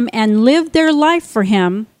in him and live their life for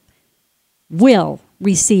him will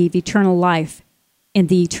receive eternal life in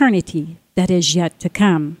the eternity that is yet to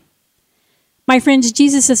come. My friends,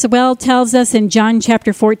 Jesus as well tells us in John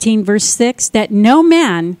chapter 14, verse 6, that no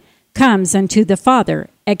man comes unto the Father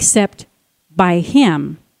except by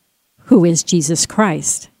him who is Jesus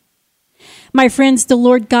Christ. My friends, the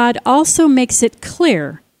Lord God also makes it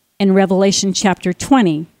clear in Revelation chapter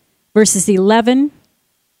 20, verses 11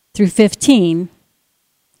 through 15,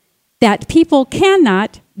 that people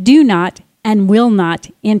cannot, do not, and will not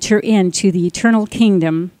enter into the eternal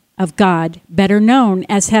kingdom of God, better known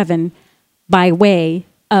as heaven, by way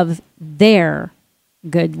of their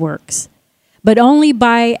good works, but only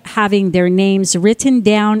by having their names written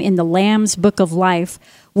down in the Lamb's book of life,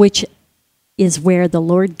 which is where the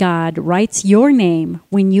Lord God writes your name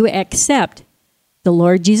when you accept the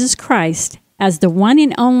Lord Jesus Christ as the one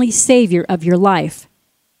and only Savior of your life,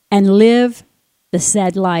 and live the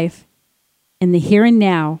said life in the here and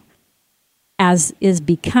now as is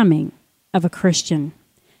becoming of a Christian.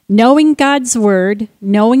 Knowing God's word,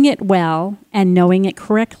 knowing it well, and knowing it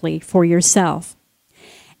correctly for yourself.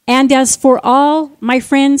 And as for all my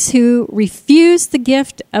friends who refuse the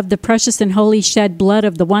gift of the precious and holy shed blood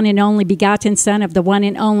of the one and only begotten Son of the one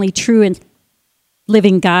and only true and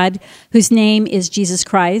living God, whose name is Jesus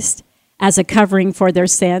Christ, as a covering for their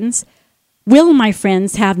sins, will, my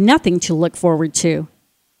friends, have nothing to look forward to,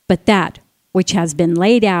 but that which has been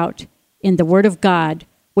laid out in the Word of God,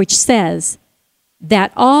 which says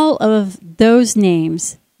that all of those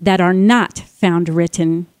names that are not found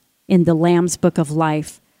written in the Lamb's book of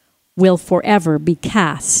life will forever be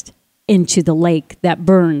cast into the lake that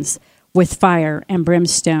burns with fire and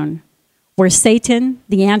brimstone, where Satan,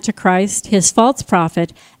 the Antichrist, his false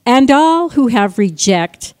prophet, and all who have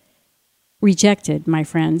rejected, my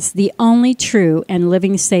friends, the only true and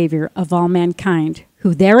living Savior of all mankind,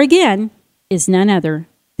 who there again is none other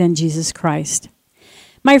than Jesus Christ.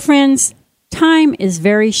 My friends, time is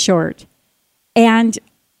very short, and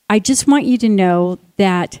I just want you to know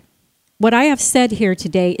that what I have said here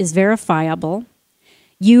today is verifiable.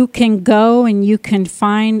 You can go and you can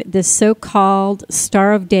find the so-called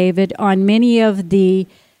Star of David on many of the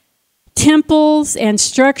temples and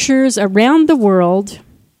structures around the world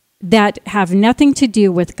that have nothing to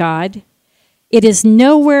do with God. It is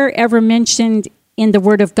nowhere ever mentioned in the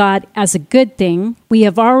Word of God as a good thing. We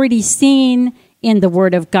have already seen in the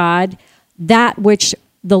Word of God that which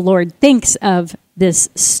the Lord thinks of this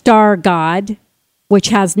star god, which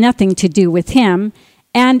has nothing to do with him.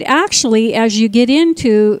 And actually, as you get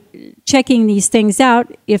into checking these things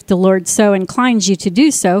out, if the Lord so inclines you to do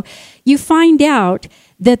so, you find out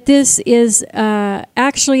that this is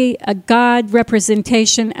actually a god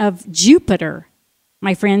representation of Jupiter.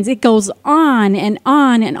 My friends, it goes on and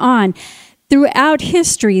on and on. Throughout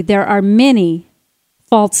history, there are many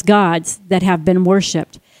false gods that have been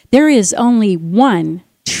worshipped. There is only one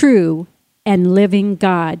true and living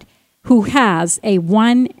God who has a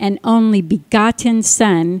one and only begotten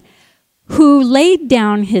Son who laid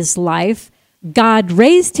down his life. God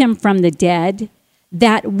raised him from the dead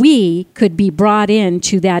that we could be brought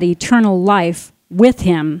into that eternal life with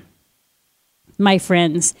him. My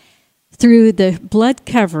friends, through the blood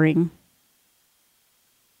covering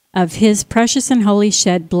of his precious and holy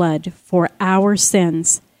shed blood for our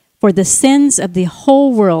sins, for the sins of the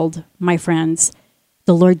whole world, my friends,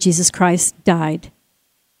 the Lord Jesus Christ died,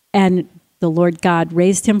 and the Lord God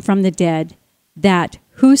raised him from the dead, that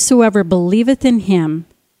whosoever believeth in him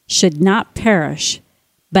should not perish,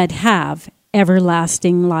 but have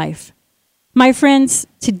everlasting life. My friends,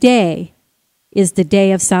 today is the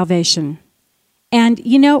day of salvation. And,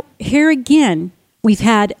 you know, here again, we've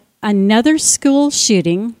had another school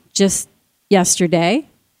shooting just yesterday.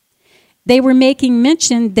 They were making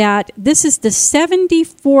mention that this is the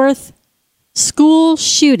 74th school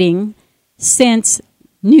shooting since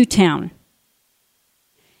Newtown.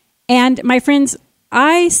 And my friends,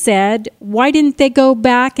 I said, why didn't they go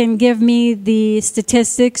back and give me the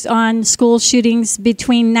statistics on school shootings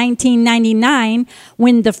between 1999,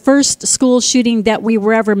 when the first school shooting that we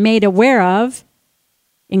were ever made aware of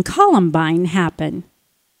in Columbine happened?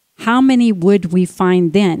 How many would we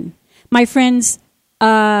find then? My friends,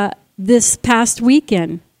 this past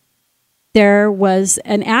weekend, there was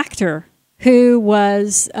an actor who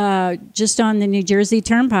was just on the New Jersey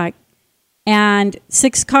Turnpike, and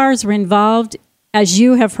 6 cars were involved, as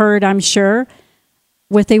you have heard, I'm sure,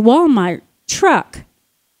 with a Walmart truck,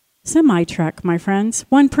 semi-truck, my friends.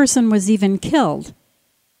 One person was even killed.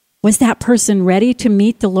 Was that person ready to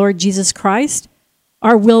meet the Lord Jesus Christ?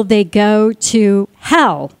 Or will they go to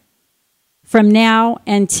hell from now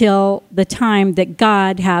until the time that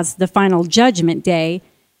God has the final judgment day,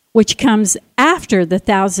 which comes after the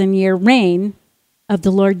 1,000-year reign of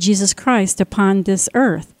the Lord Jesus Christ upon this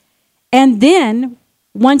earth? And then,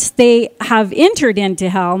 once they have entered into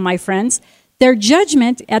hell, my friends, their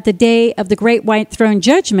judgment at the day of the great white throne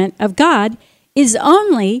judgment of God is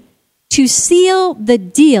only to seal the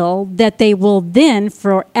deal that they will then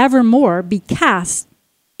forevermore be cast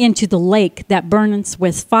into the lake that burns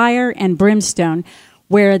with fire and brimstone,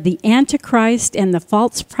 where the Antichrist and the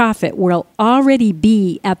false prophet will already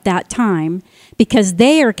be at that time, because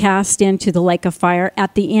they are cast into the lake of fire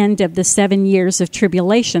at the end of the 7 years of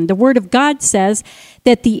tribulation. The Word of God says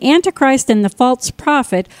that the Antichrist and the false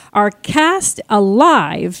prophet are cast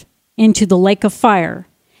alive into the lake of fire.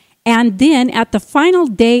 And then at the final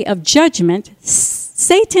day of judgment,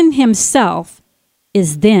 Satan himself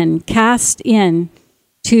is then cast in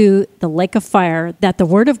to the lake of fire that the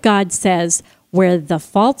Word of God says where the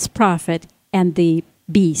false prophet and the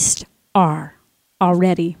beast are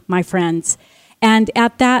already, my friends. And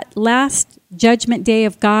at that last judgment day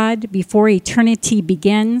of God, before eternity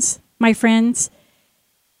begins, my friends,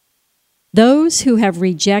 those who have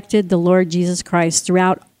rejected the Lord Jesus Christ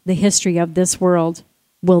throughout the history of this world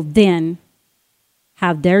will then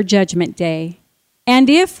have their judgment day. And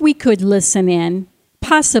if we could listen in,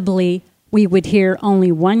 possibly we would hear only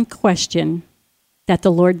one question that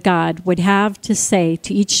the Lord God would have to say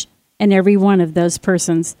to each and every one of those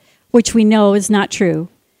persons, which we know is not true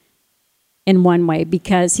in one way,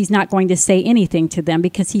 because he's not going to say anything to them,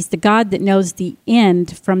 because he's the God that knows the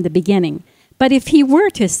end from the beginning. But if he were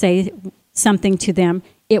to say something to them,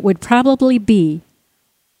 it would probably be,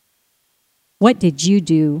 what did you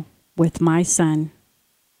do with my son?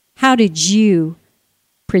 How did you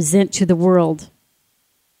present to the world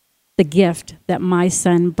the gift that my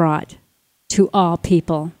son brought to all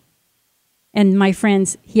people? And my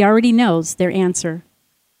friends, he already knows their answer.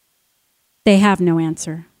 They have no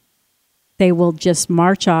answer. they will just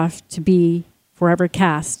march off to be forever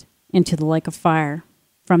cast into the lake of fire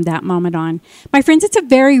from that moment on. My friends, it's a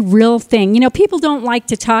very real thing. You know, people don't like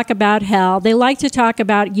to talk about hell. They like to talk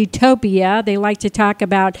about utopia. They like to talk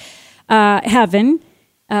about heaven.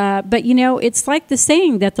 But, you know, it's like the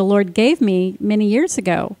saying that the Lord gave me many years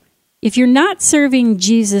ago. If you're not serving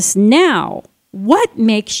Jesus now, what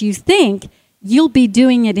makes you think you'll be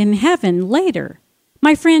doing it in heaven later?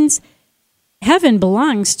 My friends, heaven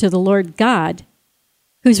belongs to the Lord God,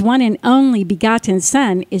 whose one and only begotten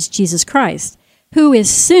Son is Jesus Christ, who is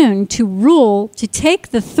soon to rule, to take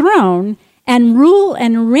the throne and rule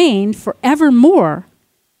and reign forevermore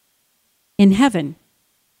in heaven.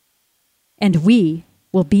 And we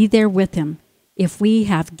will be there with him if we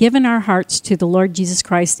have given our hearts to the Lord Jesus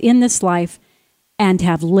Christ in this life and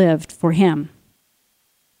have lived for him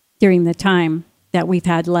during the time that we've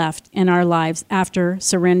had left in our lives after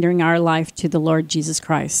surrendering our life to the Lord Jesus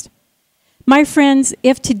Christ. My friends,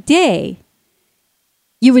 if today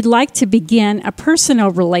you would like to begin a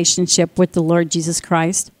personal relationship with the Lord Jesus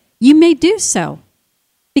Christ, you may do so.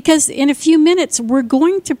 Because in a few minutes, we're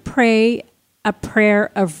going to pray a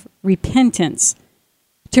prayer of repentance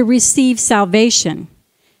to receive salvation.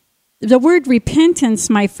 The word repentance,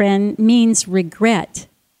 my friend, means regret.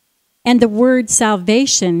 And the word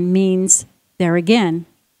salvation means, there again,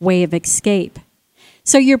 way of escape.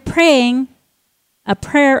 So you're praying a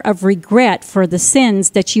prayer of regret for the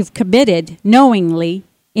sins that you've committed knowingly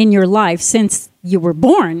in your life since you were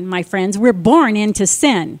born, my friends. We're born into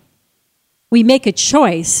sin. We make a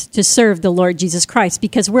choice to serve the Lord Jesus Christ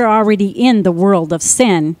because we're already in the world of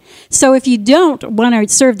sin. So if you don't want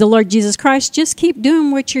to serve the Lord Jesus Christ, just keep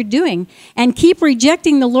doing what you're doing and keep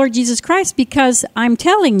rejecting the Lord Jesus Christ, because I'm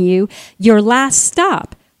telling you, your last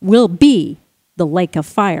stop will be the lake of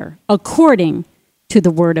fire, according to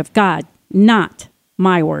the word of God, not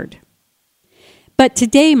my word. But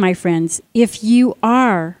today, my friends, if you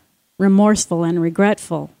are remorseful and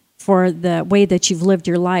regretful for the way that you've lived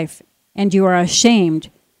your life, and you are ashamed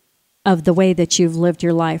of the way that you've lived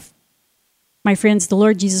your life, my friends, the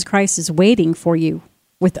Lord Jesus Christ is waiting for you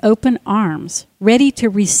with open arms, ready to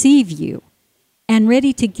receive you and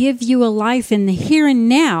ready to give you a life in the here and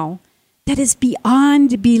now that is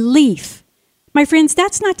beyond belief. My friends,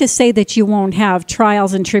 that's not to say that you won't have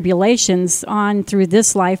trials and tribulations on through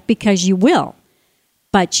this life, because you will.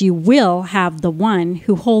 But you will have the one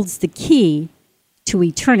who holds the key to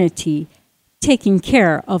eternity, taking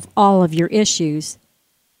care of all of your issues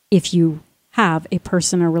if you have a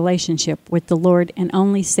personal relationship with the Lord and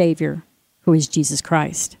only Savior, who is Jesus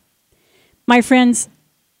Christ. My friends,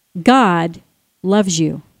 God loves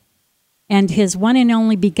you, and his one and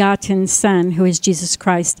only begotten Son, who is Jesus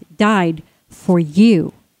Christ, died for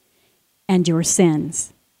you and your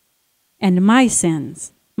sins and my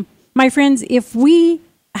sins. My friends, if we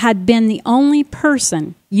had been the only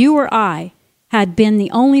person, you or I, had been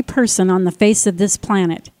the only person on the face of this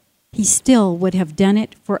planet, he still would have done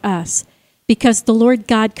it for us, because the Lord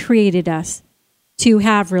God created us to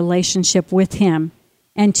have relationship with him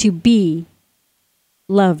and to be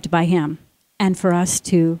loved by him, and for us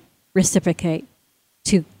to reciprocate,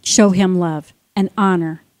 to show him love and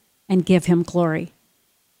honor and give him glory.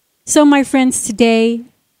 So, my friends, today,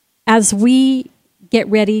 as we get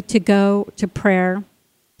ready to go to prayer,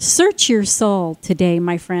 search your soul today,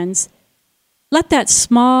 my friends. Let that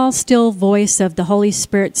small, still voice of the Holy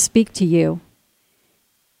Spirit speak to you.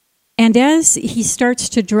 And as he starts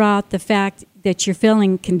to draw out the fact that you're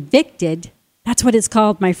feeling convicted, that's what it's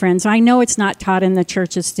called, my friends. I know it's not taught in the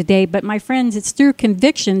churches today, but my friends, it's through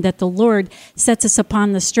conviction that the Lord sets us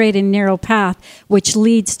upon the straight and narrow path, which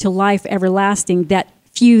leads to life everlasting, that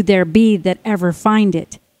few there be that ever find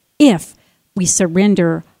it, if we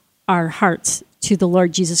surrender our hearts to the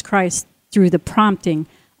Lord Jesus Christ through the prompting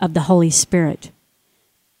of the Holy Spirit.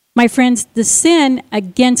 My friends, the sin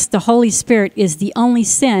against the Holy Spirit is the only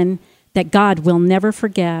sin that God will never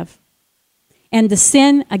forgive. And the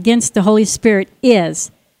sin against the Holy Spirit is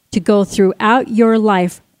to go throughout your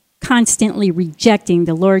life constantly rejecting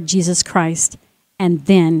the Lord Jesus Christ and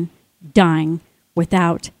then dying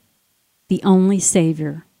without the only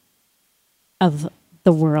Savior of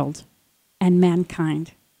the world and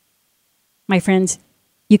mankind. My friends,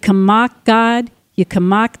 you can mock God, you can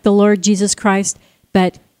mock the Lord Jesus Christ,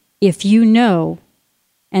 but if you know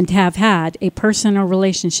and have had a personal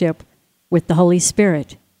relationship with the Holy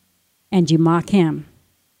Spirit and you mock him,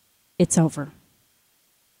 it's over,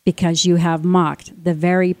 because you have mocked the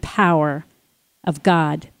very power of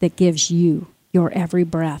God that gives you your every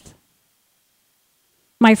breath.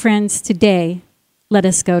 My friends, today, let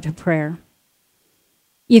us go to prayer.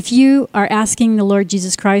 If you are asking the Lord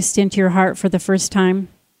Jesus Christ into your heart for the first time,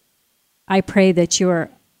 I pray that you are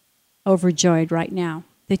overjoyed right now,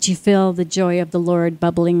 that you feel the joy of the Lord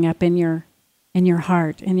bubbling up in your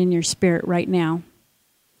heart and in your spirit right now.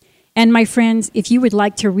 And my friends, if you would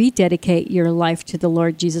like to rededicate your life to the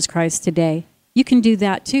Lord Jesus Christ today, you can do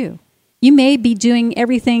that too. You may be doing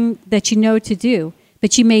everything that you know to do,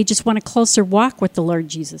 but you may just want a closer walk with the Lord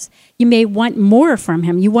Jesus. You may want more from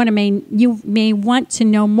him. You may want to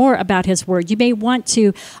know more about his word. You may want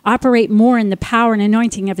to operate more in the power and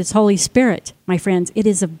anointing of his Holy Spirit. My friends, it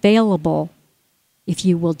is available if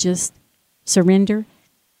you will just surrender,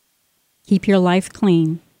 keep your life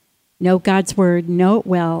clean, know God's word, know it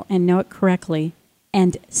well, and know it correctly,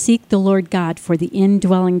 and seek the Lord God for the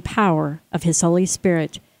indwelling power of his Holy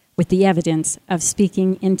Spirit with the evidence of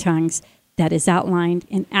speaking in tongues that is outlined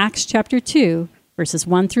in Acts chapter 2, verses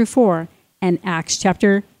 1 through 4, and Acts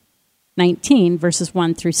chapter 19, verses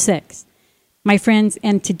 1 through 6. My friends,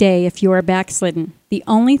 and today, if you are backslidden, the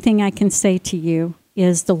only thing I can say to you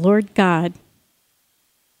is the Lord God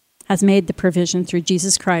has made the provision through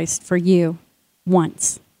Jesus Christ for you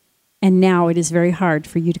once. And now it is very hard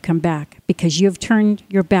for you to come back because you have turned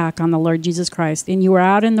your back on the Lord Jesus Christ and you are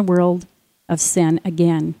out in the world of sin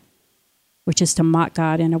again, which is to mock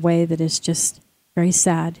God in a way that is just very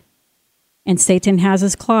sad. And Satan has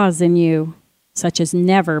his claws in you, such as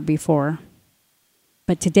never before.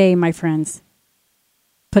 But today, my friends,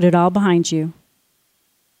 put it all behind you.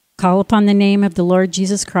 Call upon the name of the Lord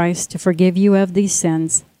Jesus Christ to forgive you of these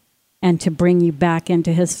sins and to bring you back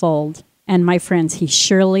into his fold. And my friends, he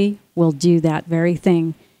surely will do that very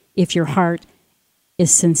thing if your heart is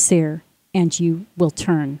sincere and you will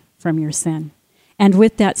turn from your sin. And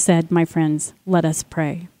with that said, my friends, let us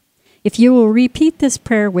pray. If you will repeat this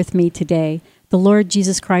prayer with me today, the Lord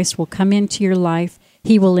Jesus Christ will come into your life.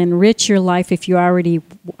 He will enrich your life if you already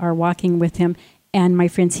are walking with him. And my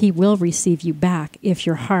friends, he will receive you back if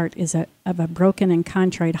your heart is of a broken and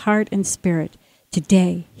contrite heart and spirit.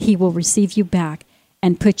 Today, he will receive you back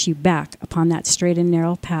and put you back upon that straight and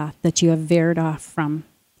narrow path that you have veered off from.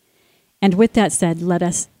 And with that said, let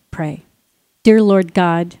us pray. Dear Lord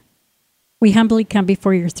God, we humbly come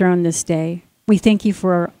before your throne this day. We thank you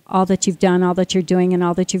for all that you've done, all that you're doing, and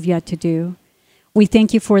all that you've yet to do. We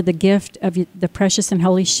thank you for the gift of the precious and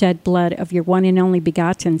holy shed blood of your one and only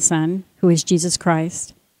begotten Son, who is Jesus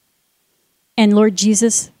Christ. And Lord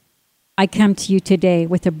Jesus, I come to you today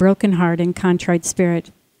with a broken heart and contrite spirit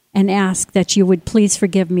and ask that you would please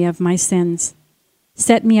forgive me of my sins.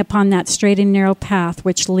 Set me upon that straight and narrow path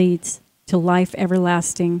which leads to life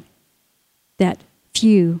everlasting, that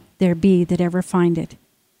few there be that ever find it.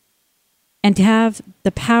 And to have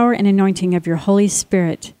the power and anointing of your Holy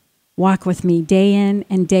Spirit walk with me day in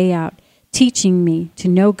and day out, teaching me to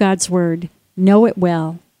know God's word, know it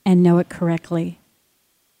well, and know it correctly.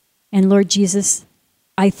 And Lord Jesus,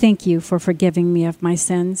 I thank you for forgiving me of my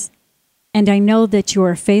sins. And I know that you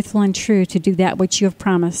are faithful and true to do that which you have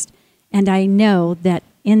promised. And I know that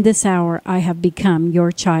in this hour I have become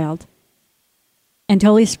your child. And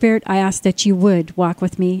Holy Spirit, I ask that you would walk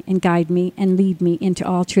with me and guide me and lead me into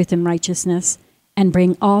all truth and righteousness and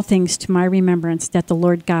bring all things to my remembrance that the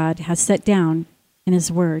Lord God has set down in his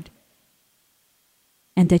word.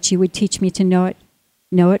 And that you would teach me to know it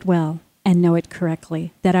well, and know it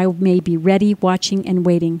correctly, that I may be ready, watching, and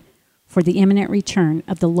waiting for the imminent return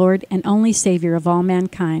of the Lord and only Savior of all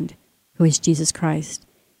mankind, who is Jesus Christ.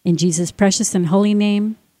 In Jesus' precious and holy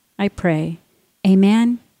name, I pray.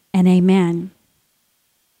 Amen and amen.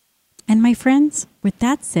 And my friends, with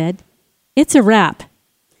that said, it's a wrap.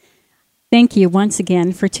 Thank you once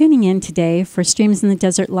again for tuning in today for Streams in the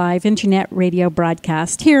Desert Live Internet Radio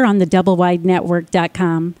broadcast here on the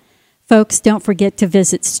doublewidenetwork.com. Folks, don't forget to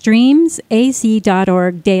visit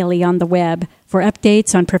streamsaz.org daily on the web for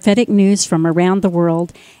updates on prophetic news from around the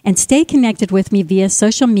world, and stay connected with me via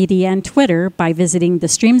social media and Twitter by visiting the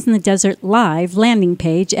Streams in the Desert Live landing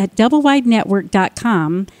page at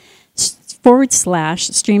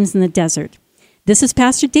doublewidenetwork.com/Streams in the Desert. This is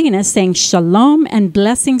Pastor Dana saying shalom and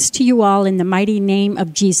blessings to you all in the mighty name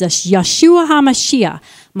of Jesus, Yeshua HaMashiach,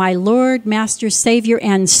 my Lord, Master, Savior,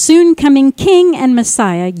 and soon-coming King and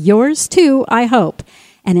Messiah, yours too, I hope.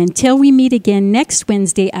 And until we meet again next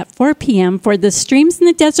Wednesday at 4 p.m. for the Streams in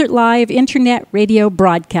the Desert Live Internet Radio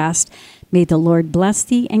broadcast, may the Lord bless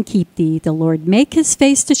thee and keep thee. The Lord make his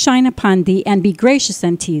face to shine upon thee and be gracious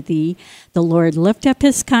unto thee. The Lord lift up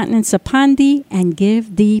his countenance upon thee and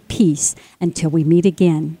give thee peace. Until we meet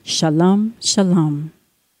again. Shalom, shalom.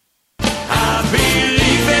 I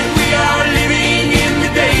believe that we are living in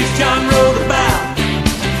the days John wrote about.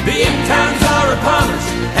 The end times are upon us,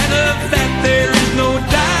 and of that there is no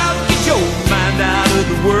doubt.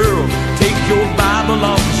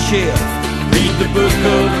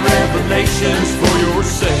 patience for your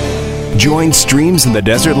sake. Join Streams in the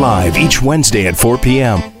Desert Live each Wednesday at 4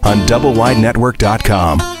 p.m. on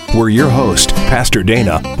doublewidenetwork.com, where your host, Pastor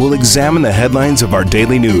Dana, will examine the headlines of our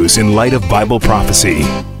daily news in light of Bible prophecy.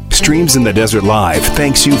 Streams in the Desert Live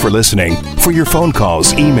thanks you for listening, for your phone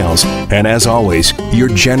calls, emails, and as always, your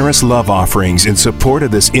generous love offerings in support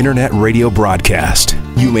of this internet radio broadcast.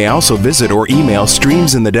 You may also visit or email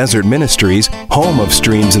Streams in the Desert Ministries, home of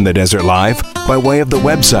Streams in the Desert Live, by way of the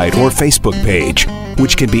website or Facebook page,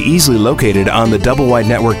 which can be easily located on the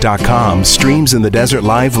doublewidenetwork.com Streams in the Desert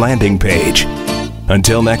Live landing page.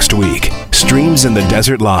 Until next week, Streams in the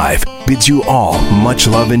Desert Live bids you all much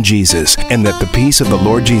love in Jesus, and that the peace of the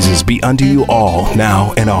Lord Jesus be unto you all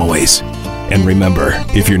now and always. And remember,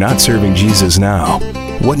 if you're not serving Jesus now,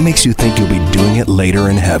 what makes you think you'll be doing it later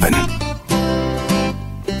in heaven?